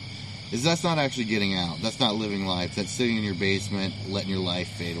pop, is that's not actually getting out. That's not living life. That's sitting in your basement, letting your life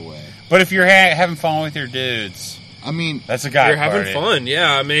fade away. But if you're having fun with your dudes, I mean, that's a guy You're party. having fun,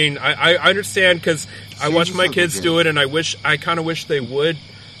 yeah. I mean, I understand, because I watch my kids do it, and I kind of wish they would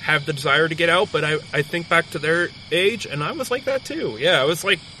have the desire to get out, but I think back to their age, and I was like that too. Yeah, I was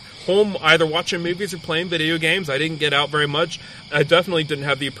like home either watching movies or playing video games. I didn't get out very much. I definitely didn't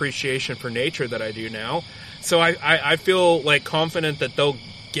have the appreciation for nature that I do now. So I feel like confident that they'll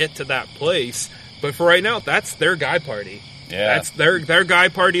get to that place. But for right now, that's their guy party. Yeah. That's their guy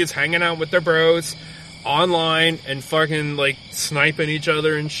party is hanging out with their bros online and fucking like sniping each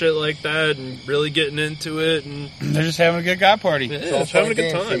other and shit like that and really getting into it, and they're just having a good guy party. yeah, it's all just having a fun good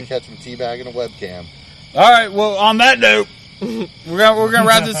games till time. you catch them teabagging a webcam. All right. Well, on that note, we're gonna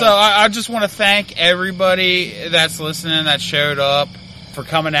wrap this up. I just want to thank everybody that's listening, that showed up, for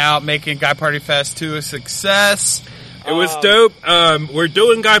coming out, making Guy Party Fest 2 a success. It was dope. We're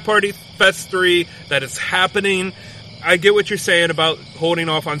doing Guy Party Fest 3. That is happening. I get what you're saying about holding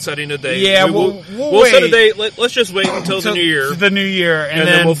off on setting a date. Yeah, we'll set a wait. date. Let's just wait until the new year. The new year, and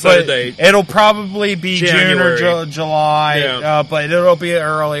then we'll set a date. It'll probably be January. June or July, Yeah. but it'll be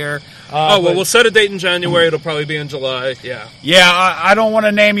earlier. We'll set a date in January. It'll probably be in July. Yeah. Yeah, I don't want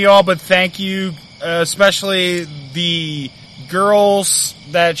to name you all, but thank you, especially the girls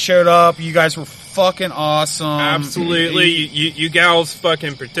that showed up. You guys were fucking awesome. Absolutely. You gals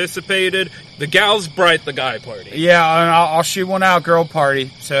fucking participated. The gals brought the guy party. Yeah, and I'll shoot one out, girl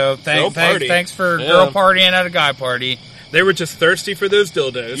party. So thanks for girl partying at a guy party. They were just thirsty for those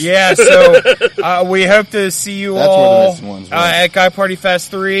dildos. Yeah, so we hope to see you That's all where the missing ones went. at Guy Party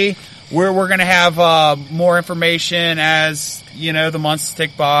Fest 3. We're going to have more information as, the months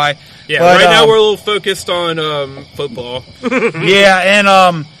tick by. Yeah, but, right now we're a little focused on football. Yeah,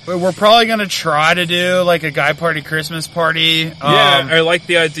 and we're probably going to try to do like a Guy Party Christmas party. Yeah, I like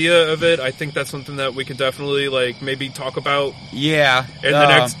the idea of it. I think that's something that we could definitely maybe talk about. Yeah, in the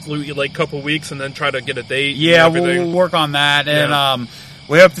next couple weeks, and then try to get a date. Yeah, we'll work on that, and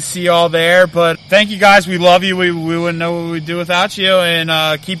we hope to see you all there. But thank you guys. We love you. We wouldn't know what we'd do without you.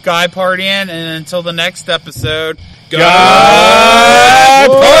 And keep Guy partying. And until the next episode, Guy